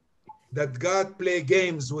think that God play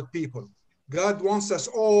games with people. God wants us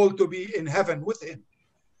all to be in heaven with him.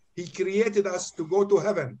 He created us to go to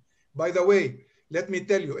heaven. By the way, let me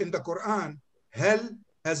tell you, in the Quran, hell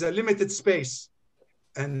has a limited space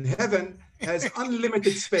and heaven has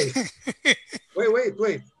unlimited space.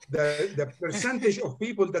 Wait. The percentage of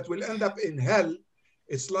people that will end up in hell,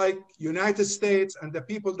 it's like United States and the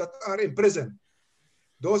people that are in prison.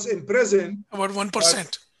 Those in prison, about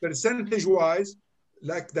 1%. Percentage-wise,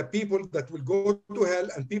 like the people that will go to hell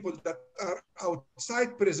and people that are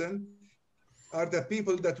outside prison are the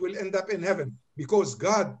people that will end up in heaven because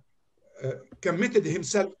God committed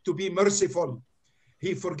himself to be merciful.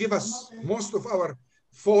 He forgive us most of our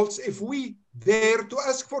faults if we dare to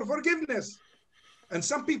ask for forgiveness. And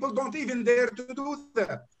some people don't even dare to do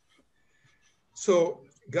that. So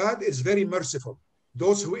God is very merciful.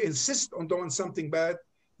 Those who insist on doing something bad,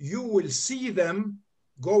 you will see them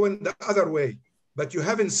going the other way. But you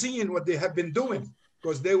haven't seen what they have been doing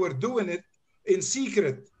because they were doing it in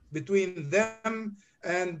secret between them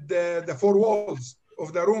and the four walls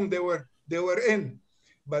of the room they were in.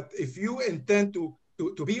 But if you intend to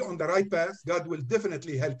be on the right path, God will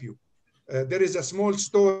definitely help you. There is a small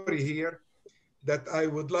story here that I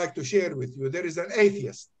would like to share with you. There is an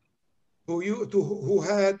atheist who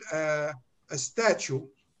had a statue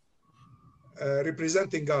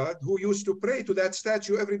representing God, who used to pray to that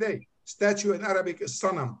statue every day. Statue in Arabic is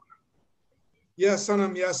sanam. Ya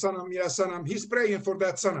sanam, ya sanam, ya sanam. He's praying for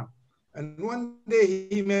that sanam. And one day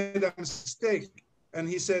he made a mistake and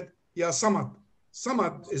he said, Ya samad.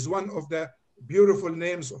 Samad is one of the beautiful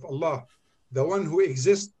names of Allah, the one who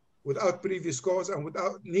exists without previous cause and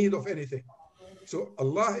without need of anything. So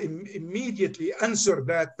Allah immediately answered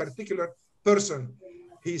that particular person.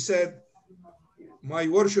 He said, my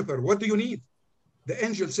worshipper, what do you need? The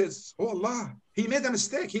angel says, oh Allah, he made a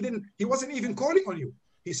mistake. He wasn't even calling on you.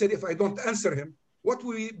 He said, if I don't answer him, what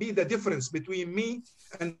will be the difference between me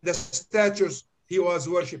and the statues he was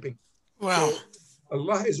worshiping? Wow. So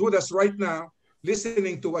Allah is with us right now,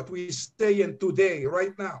 listening to what we say in today,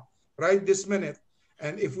 right now, right this minute.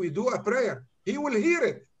 And if we do a prayer, he will hear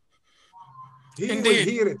it. He Indeed. will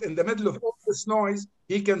hear it in the middle of all this noise.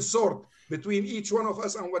 He can sort between each one of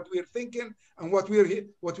us and what we're thinking and what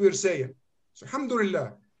we're saying. So,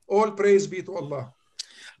 alhamdulillah, all praise be to Allah.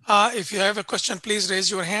 If you have a question, please raise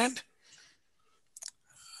your hand.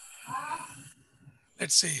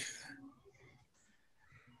 Let's see.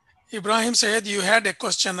 Ibrahim said you had a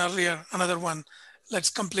question earlier, another one. Let's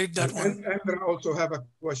complete that one. And I also have a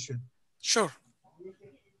question. Sure.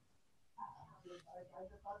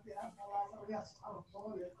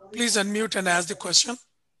 Please unmute and ask the question.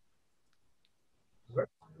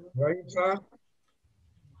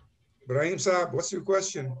 Ibrahim Saab, what's your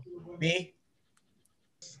question? Me?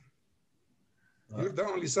 You're the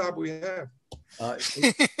only Saab we have.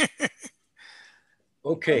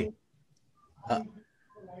 Okay.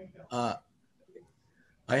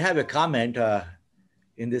 I have a comment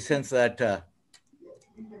in the sense that the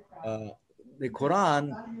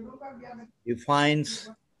Quran defines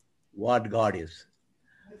what God is.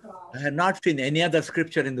 I have not seen any other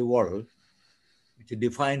scripture in the world which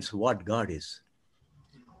defines what God is.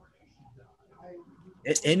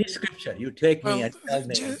 Any scripture, you take me Well, and tell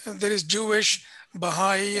me. there is Jewish,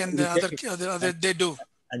 Baha'i, and the other they do.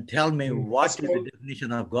 And tell me what is the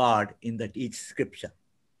definition of God in that each scripture.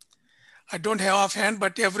 I don't have offhand,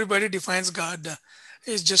 but everybody defines God.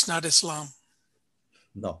 It's just not Islam.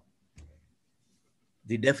 No.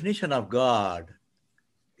 The definition of God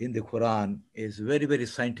in the Quran is very, very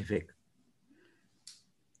scientific.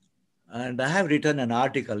 And I have written an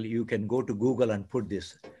article. You can go to Google and put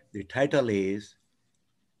this. The title is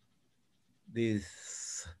 "The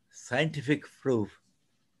Scientific Proof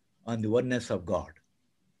on the Oneness of God."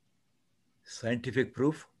 Scientific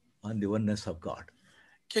proof on the oneness of God.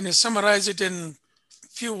 Can you summarize it in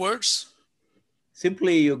few words?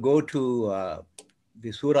 Simply, you go to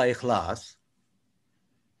the Surah Ikhlas,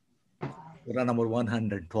 Surah number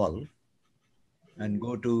 112, and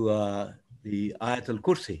go to the Ayatul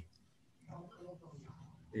Kursi.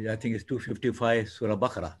 I think it's 255, Surah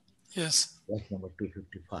Baqarah. Yes. That's number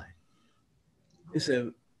 255. It's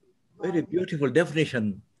a very beautiful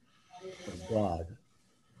definition of God.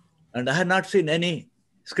 And I have not seen any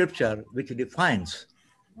scripture which defines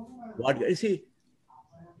what, you see,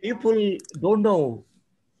 people don't know,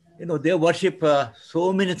 they worship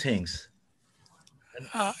so many things.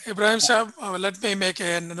 Ibrahim Sahab, let me make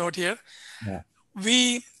a note here. Yeah.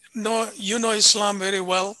 We know, you know Islam very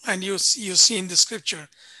well, and you see in the scripture,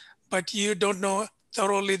 but you don't know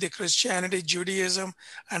thoroughly the Christianity, Judaism,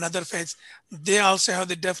 and other faiths. They also have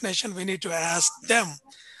the definition. We need to ask them.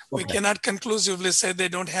 We cannot conclusively say they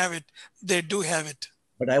don't have it. They do have it.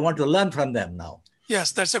 But I want to learn from them now.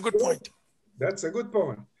 Yes, that's a good point. That's a good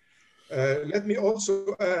point. Let me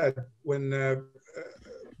also add, when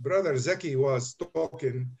Brother Zaki was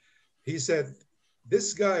talking, he said,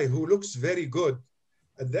 this guy who looks very good,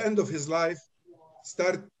 at the end of his life,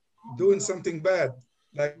 start doing something bad,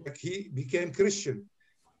 like he became Christian.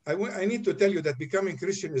 I need to tell you that becoming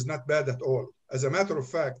Christian is not bad at all. As a matter of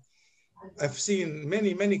fact, I've seen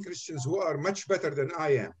many, many Christians who are much better than I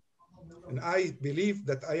am. And I believe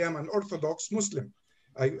that I am an Orthodox Muslim.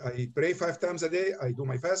 I pray 5 times a day. I do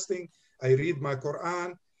my fasting. I read my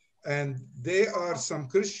Quran. And there are some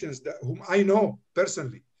Christians whom I know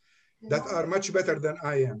personally that are much better than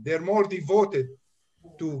I am. They're more devoted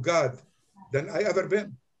to God than I ever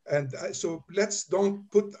been. And so let's don't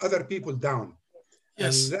put other people down.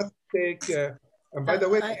 Yes. And let's take... and by the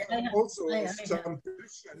way, also some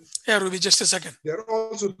Christians. Yeah, Ruby, just a second. There are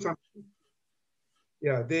also some.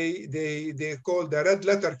 Yeah, they call the red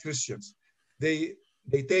letter Christians. They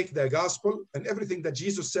take the gospel and everything that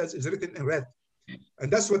Jesus says is written in red,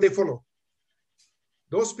 and that's what they follow.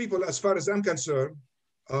 Those people, as far as I'm concerned,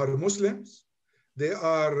 are Muslims. They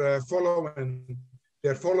are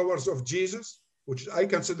they're followers of Jesus, which I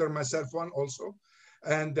consider myself one also,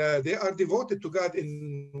 and they are devoted to God in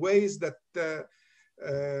ways that.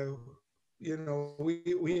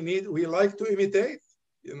 We like to imitate,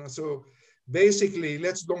 so basically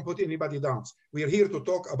let's don't put anybody down. We are here to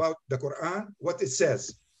talk about the Quran, what it says.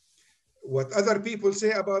 What other people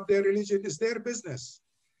say about their religion is their business.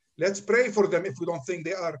 Let's pray for them if we don't think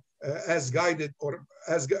they are as guided or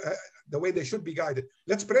as the way they should be guided.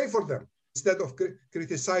 Let's pray for them instead of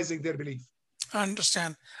criticizing their belief. I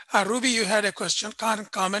understand. Ruby, you had a question,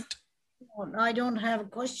 comment? I don't have a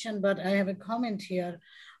question, but I have a comment here,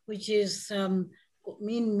 which is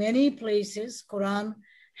in many places, Quran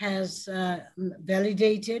has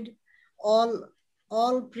validated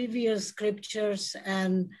all previous scriptures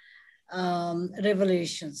and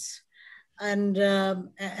revelations. And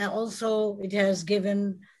also it has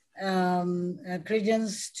given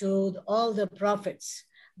credence to all the prophets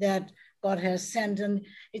that God has sent. And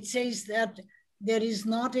it says that there is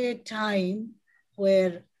not a time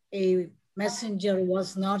where a messenger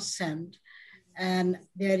was not sent, and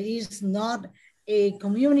there is not a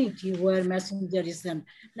community where messenger is sent.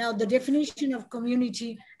 Now, the definition of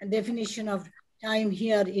community and definition of time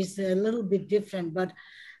here is a little bit different, but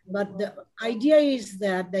the idea is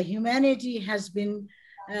that the humanity has been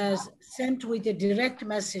sent with a direct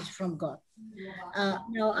message from God.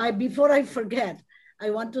 Now, before I forget, I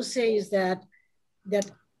want to say is that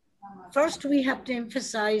first we have to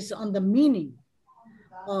emphasize on the meaning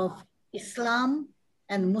of Islam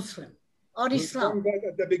and Muslim, or Islam. We've done that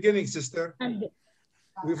at the beginning, sister.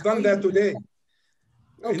 We've done that today.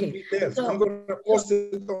 Okay. So, I'm going to post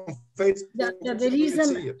it on Facebook. The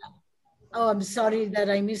reason, I'm sorry that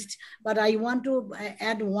I missed, but I want to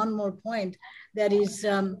add one more point. There is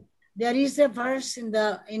a verse in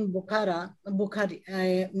Baqarah,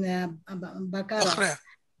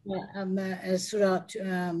 Surah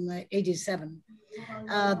 87,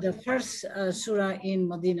 the first surah in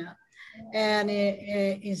Medina, and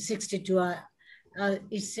in 62,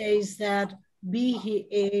 it says that be he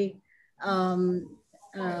a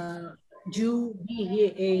Jew, be he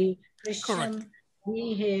a Christian, Correct.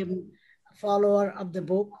 be he a follower of the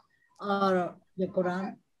book or the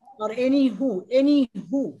Quran, or any who,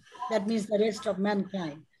 that means the rest of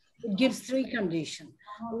mankind. It gives three conditions.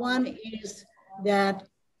 One is that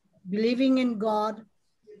believing in God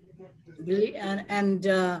and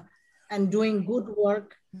doing good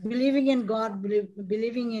work, believing in God,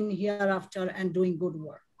 believing in hereafter, and doing good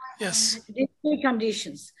work. Yes. These three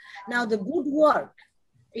conditions. Now, the good work,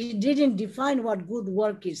 it didn't define what good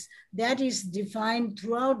work is. That is defined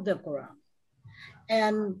throughout the Quran.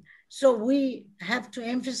 And so we have to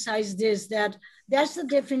emphasize this, that's the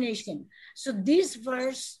definition. So this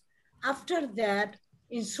verse, after that,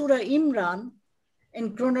 in Surah Imran,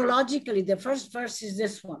 and chronologically, the first verse is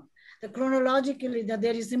this one. The chronologically, that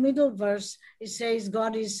there is a middle verse, it says,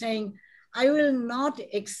 God is saying, I will not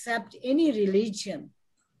accept any religion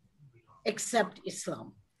except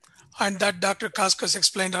Islam. And that Dr. Kaskas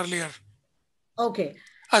explained earlier. Okay.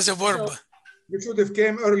 As a verb. So, you should have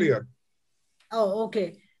came earlier. Oh,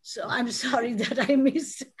 okay. So I'm sorry that I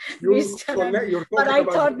missed you're but I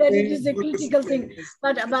thought that it is a good critical thing.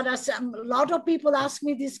 But a lot of people ask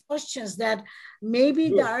me these questions that maybe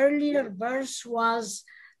the earlier verse was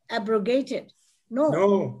abrogated.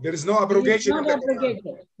 No, there is no abrogation. Not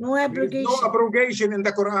abrogated. No abrogation. There is no abrogation in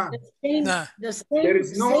the Quran. There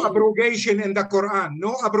is no abrogation in the Quran.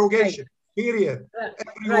 No abrogation. Right. Period.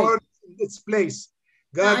 Every word in its place.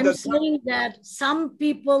 God I'm saying that some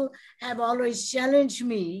people have always challenged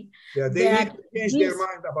me. Yeah, they need to change their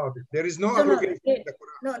mind about it. There is no abrogation in the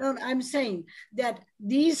Quran. No, I'm saying that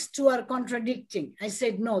these two are contradicting. I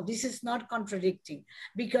said, no, this is not contradicting,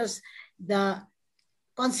 because the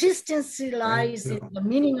consistency lies in the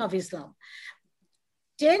meaning of Islam.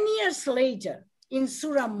 10 years later, in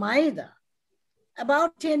Surah Maida,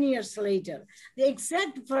 about 10 years later, the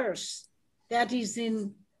exact verse that is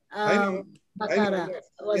in Baqarah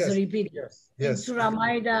was repeated. In Surah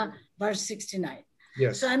Maida, verse 69.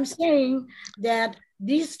 Yes. So I'm saying that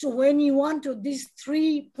these two, when you want to, these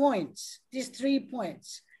 3 points,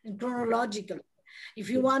 in chronological, if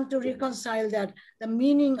you want to reconcile that, the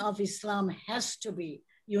meaning of Islam has to be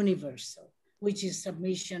universal, which is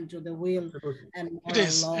submission to the will and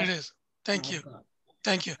moral law. It is. Thank you. God.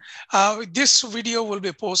 Thank you. This video will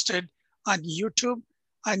be posted on YouTube.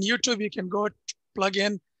 On YouTube, you can go plug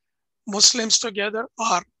in Muslims Together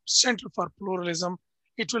or Center for Pluralism.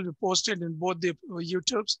 It will be posted in both the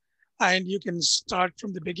YouTubes, and you can start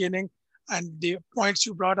from the beginning. And the points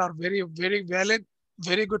you brought are very, very valid,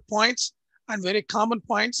 very good points, and very common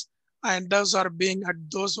points. And those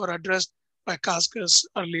were addressed by Kaskas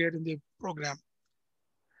earlier in the program.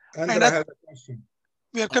 And I have a question.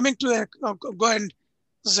 We are coming to go ahead,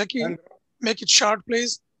 Zaki, make it short,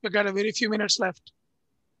 please. We've got a very few minutes left.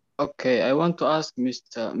 Okay, I want to ask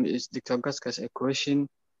Dr. Kaskas a question.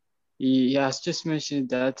 He has just mentioned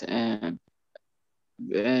that, and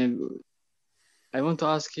I want to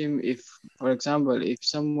ask him if, for example, if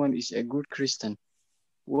someone is a good Christian,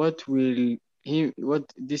 what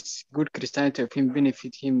this good Christianity of him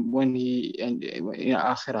benefit him when he and in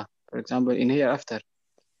Akhirah, for example, in hereafter?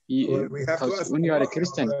 We have to ask when you are a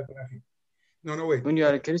Christian. No, wait. When you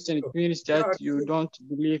are a Christian, it means that you don't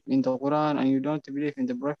believe in the Quran and you don't believe in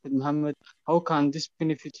the Prophet Muhammad. How can this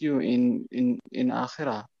benefit you in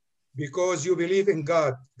Akhirah? Because you believe in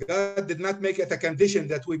God. God did not make it a condition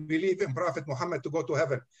that we believe in Prophet Muhammad to go to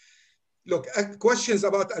heaven. Look, questions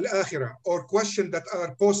about Al-Akhirah or questions that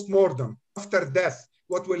are post-mortem, after death,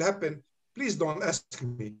 what will happen, please don't ask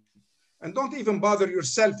me. And don't even bother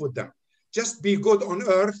yourself with them. Just be good on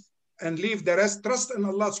earth and leave the rest. Trust in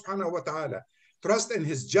Allah subhanahu wa ta'ala. Trust in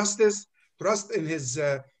His justice. Trust in His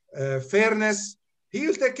fairness. He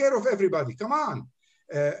will take care of everybody. Come on.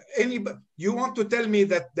 You want to tell me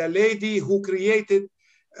that the lady who created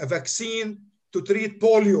a vaccine to treat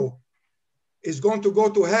polio is going to go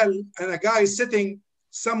to hell, and a guy sitting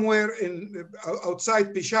somewhere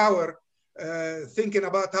outside Peshawar thinking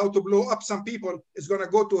about how to blow up some people is going to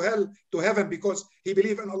go to hell, to heaven, because he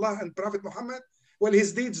believes in Allah and Prophet Muhammad? Well,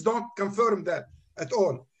 his deeds don't confirm that at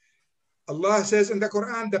all. Allah says in the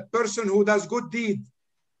Quran, the person who does good deed,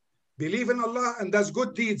 believe in Allah and does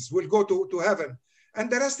good deeds, will go to heaven. And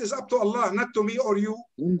the rest is up to Allah, not to me or you.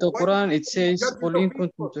 In the Quran, it says, Allah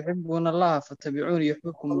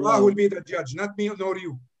will be the judge, not me nor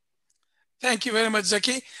you. Thank you very much,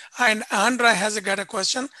 Zaki. And Andra has got a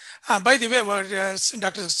question. By the way,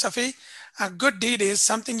 Dr. Safi, a good deed is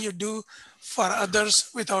something you do for others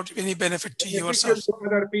without any benefit to yourself. To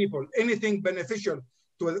other people, anything beneficial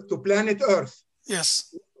to planet Earth.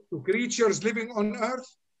 Yes. to creatures living on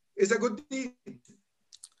earth is a good deed.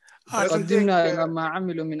 قدمنا إلى ما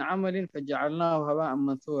عملوا من عمل فجعلناه هباء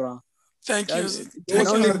منثورا. Thank you.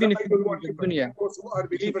 Those are the idol worshippers. Those who are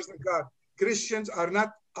believers in God. Christians are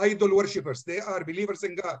not idol worshippers. They are believers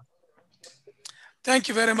in God. Thank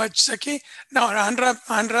you very much, Saki. Now,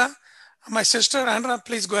 Andra, my sister, Andra,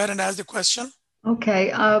 please go ahead and ask the question.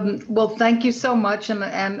 Okay. Well, thank you so much.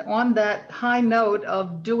 And on that high note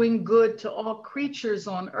of doing good to all creatures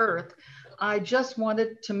on earth, I just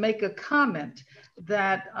wanted to make a comment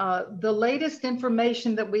that the latest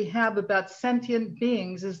information that we have about sentient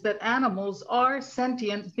beings is that animals are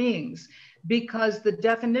sentient beings, because the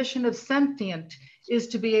definition of sentient is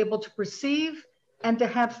to be able to perceive and to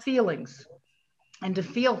have feelings and to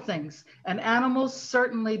feel things. And animals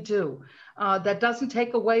certainly do. That doesn't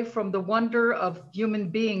take away from the wonder of human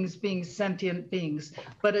beings being sentient beings,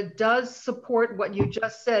 but it does support what you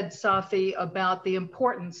just said, Safi, about the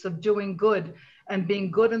importance of doing good and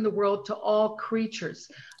being good in the world to all creatures.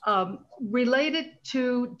 Related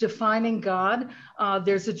to defining God,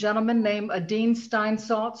 there's a gentleman named Deen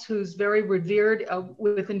Steinsaltz who's very revered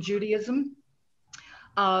within Judaism.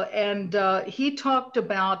 And he talked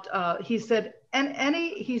about, he said,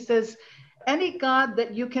 any God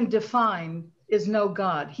that you can define is no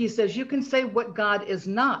God. He says you can say what God is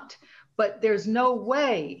not, but there's no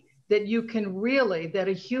way that you can really, that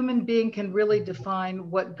a human being can really define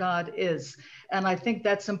what God is. And I think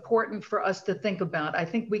that's important for us to think about. I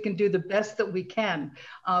think we can do the best that we can,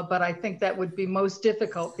 but I think that would be most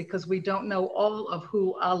difficult because we don't know all of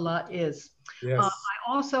who Allah is. Yes. I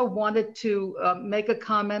also wanted to make a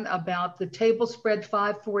comment about the table spread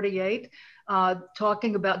 548,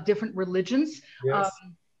 talking about different religions. Yes.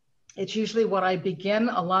 It's usually what I begin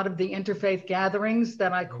a lot of the interfaith gatherings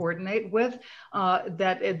that I coordinate with.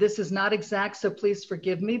 That this is not exact, so please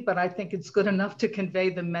forgive me, but I think it's good enough to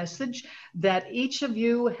convey the message that each of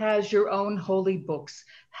you has your own holy books.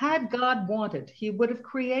 Had God wanted, he would have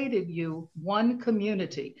created you one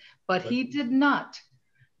community, but he did not,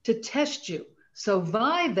 to test you. So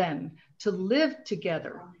vie then to live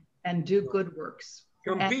together and do good works.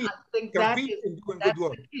 Compete, and I think compete in doing good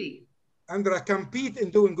work. The key. Andra, compete in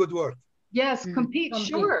doing good work. Yes, compete.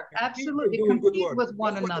 Sure, absolutely. Compete with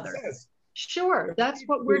one another. Sure, that's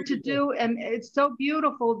what we're to do. And it's so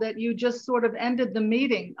beautiful that you just sort of ended the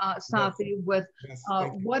meeting, Safi, with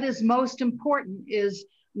what is most important is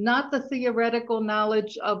not the theoretical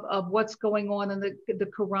knowledge of what's going on in the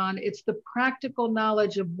Quran. It's the practical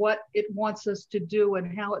knowledge of what it wants us to do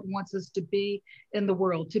and how it wants us to be in the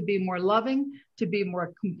world, to be more loving, to be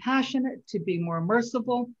more compassionate, to be more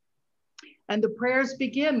merciful. And the prayers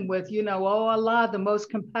begin with, you know, oh Allah, the most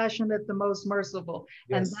compassionate, the most merciful.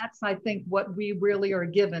 Yes. And that's, I think, what we really are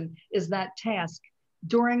given is that task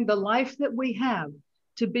during the life that we have,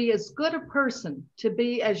 to be as good a person, to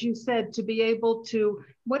be, as you said, to be able to,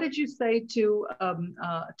 what did you say, to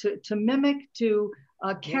mimic, to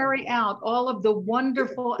carry out all of the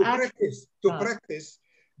wonderful actions. To practice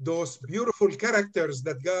those beautiful characters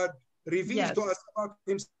that God revealed to us about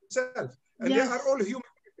himself. And they are all human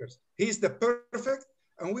characters. He's the perfect,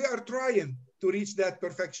 and we are trying to reach that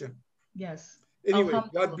perfection. Yes. Anyway,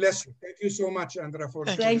 God bless you. Thank you so much, Andra, for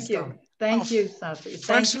Thank you. Comment. Thank you, Safi.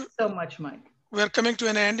 Thank you so much, Mike. We're coming to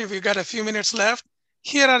an end. If we've got a few minutes left,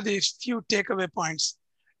 here are the few takeaway points.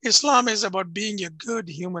 Islam is about being a good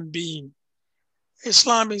human being.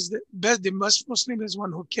 Islam is the best. The Muslim is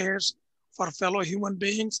one who cares for fellow human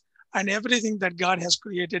beings and everything that God has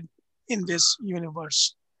created in this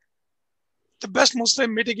universe. The best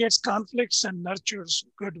Muslim mitigates conflicts and nurtures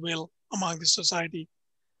goodwill among the society.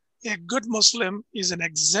 A good Muslim is an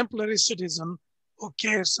exemplary citizen who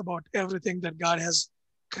cares about everything that God has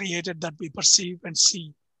created that we perceive and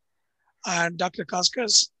see. And Dr.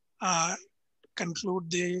 Kaskas,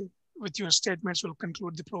 with your statements, will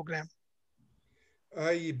conclude the program.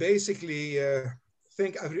 I basically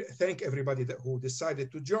thank everybody who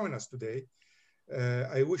decided to join us today.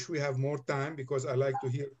 I wish we have more time because I like to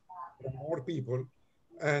hear from more people.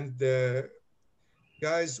 And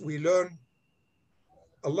guys, we learn.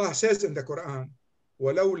 Allah says in the Quran,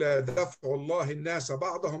 وَلَوْلَا دَفْعُ اللَّهِ النَّاسَ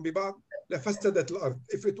بَعْضَهُم بِبَعْضٍ لَفَسَدَتِ الْأَرْضِ.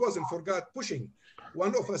 If it wasn't for God pushing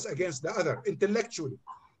one of us against the other intellectually,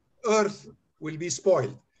 earth will be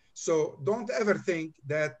spoiled. So don't ever think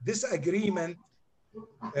that disagreement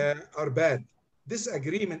are bad.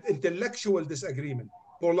 Disagreement, intellectual disagreement,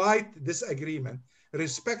 polite disagreement,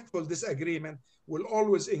 respectful disagreement will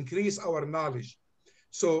always increase our knowledge.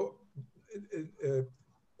 So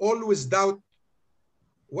always doubt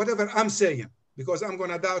whatever I'm saying, because I'm going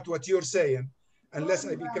to doubt what you're saying unless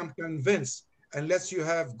I become convinced, unless you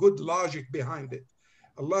have good logic behind it.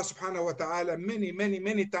 Allah subhanahu wa ta'ala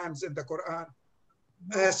many times in the Quran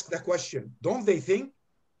ask the question, don't they think?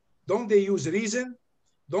 Don't they use reason?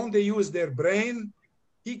 Don't they use their brain?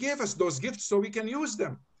 He gave us those gifts so we can use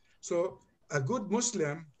them. So a good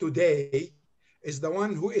Muslim today is the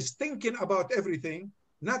one who is thinking about everything,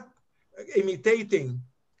 not imitating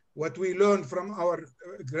what we learned from our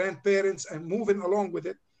grandparents and moving along with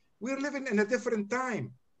it. We're living in a different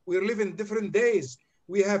time. We're living different days.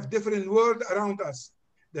 We have different world around us.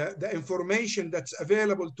 The information that's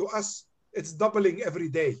available to us, it's doubling every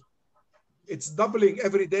day. It's doubling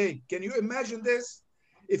every day. Can you imagine this?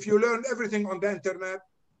 If you learn everything on the internet,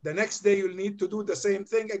 the next day you'll need to do the same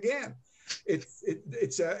thing again.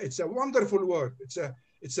 It's a wonderful word.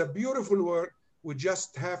 It's a beautiful word. We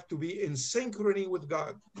just have to be in synchrony with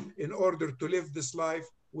God in order to live this life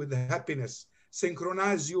with happiness.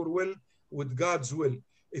 Synchronize your will with God's will.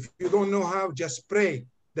 If you don't know how, just pray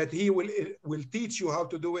that He will teach you how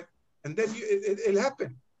to do it, and then it'll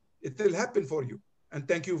happen. It will happen for you. And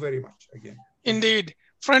thank you very much again. Indeed.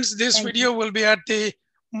 Friends, this video will be at the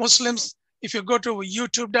Muslims. If you go to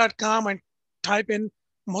youtube.com and type in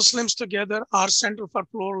Muslims Together, our Center for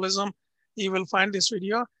Pluralism, you will find this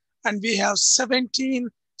video. And we have 17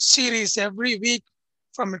 series every week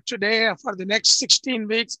from today for the next 16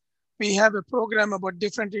 weeks. We have a program about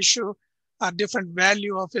different issue, a different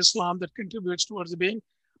value of Islam that contributes towards the being.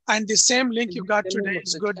 And the same link you got today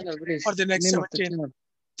is good for the next 17.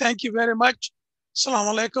 Thank you very much.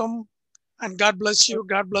 Assalamu alaikum. And God bless you.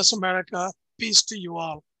 God bless America. Peace to you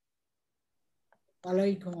all.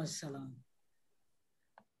 Alaikum assalam.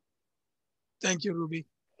 Thank you, Ruby.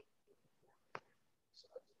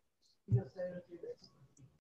 Yes,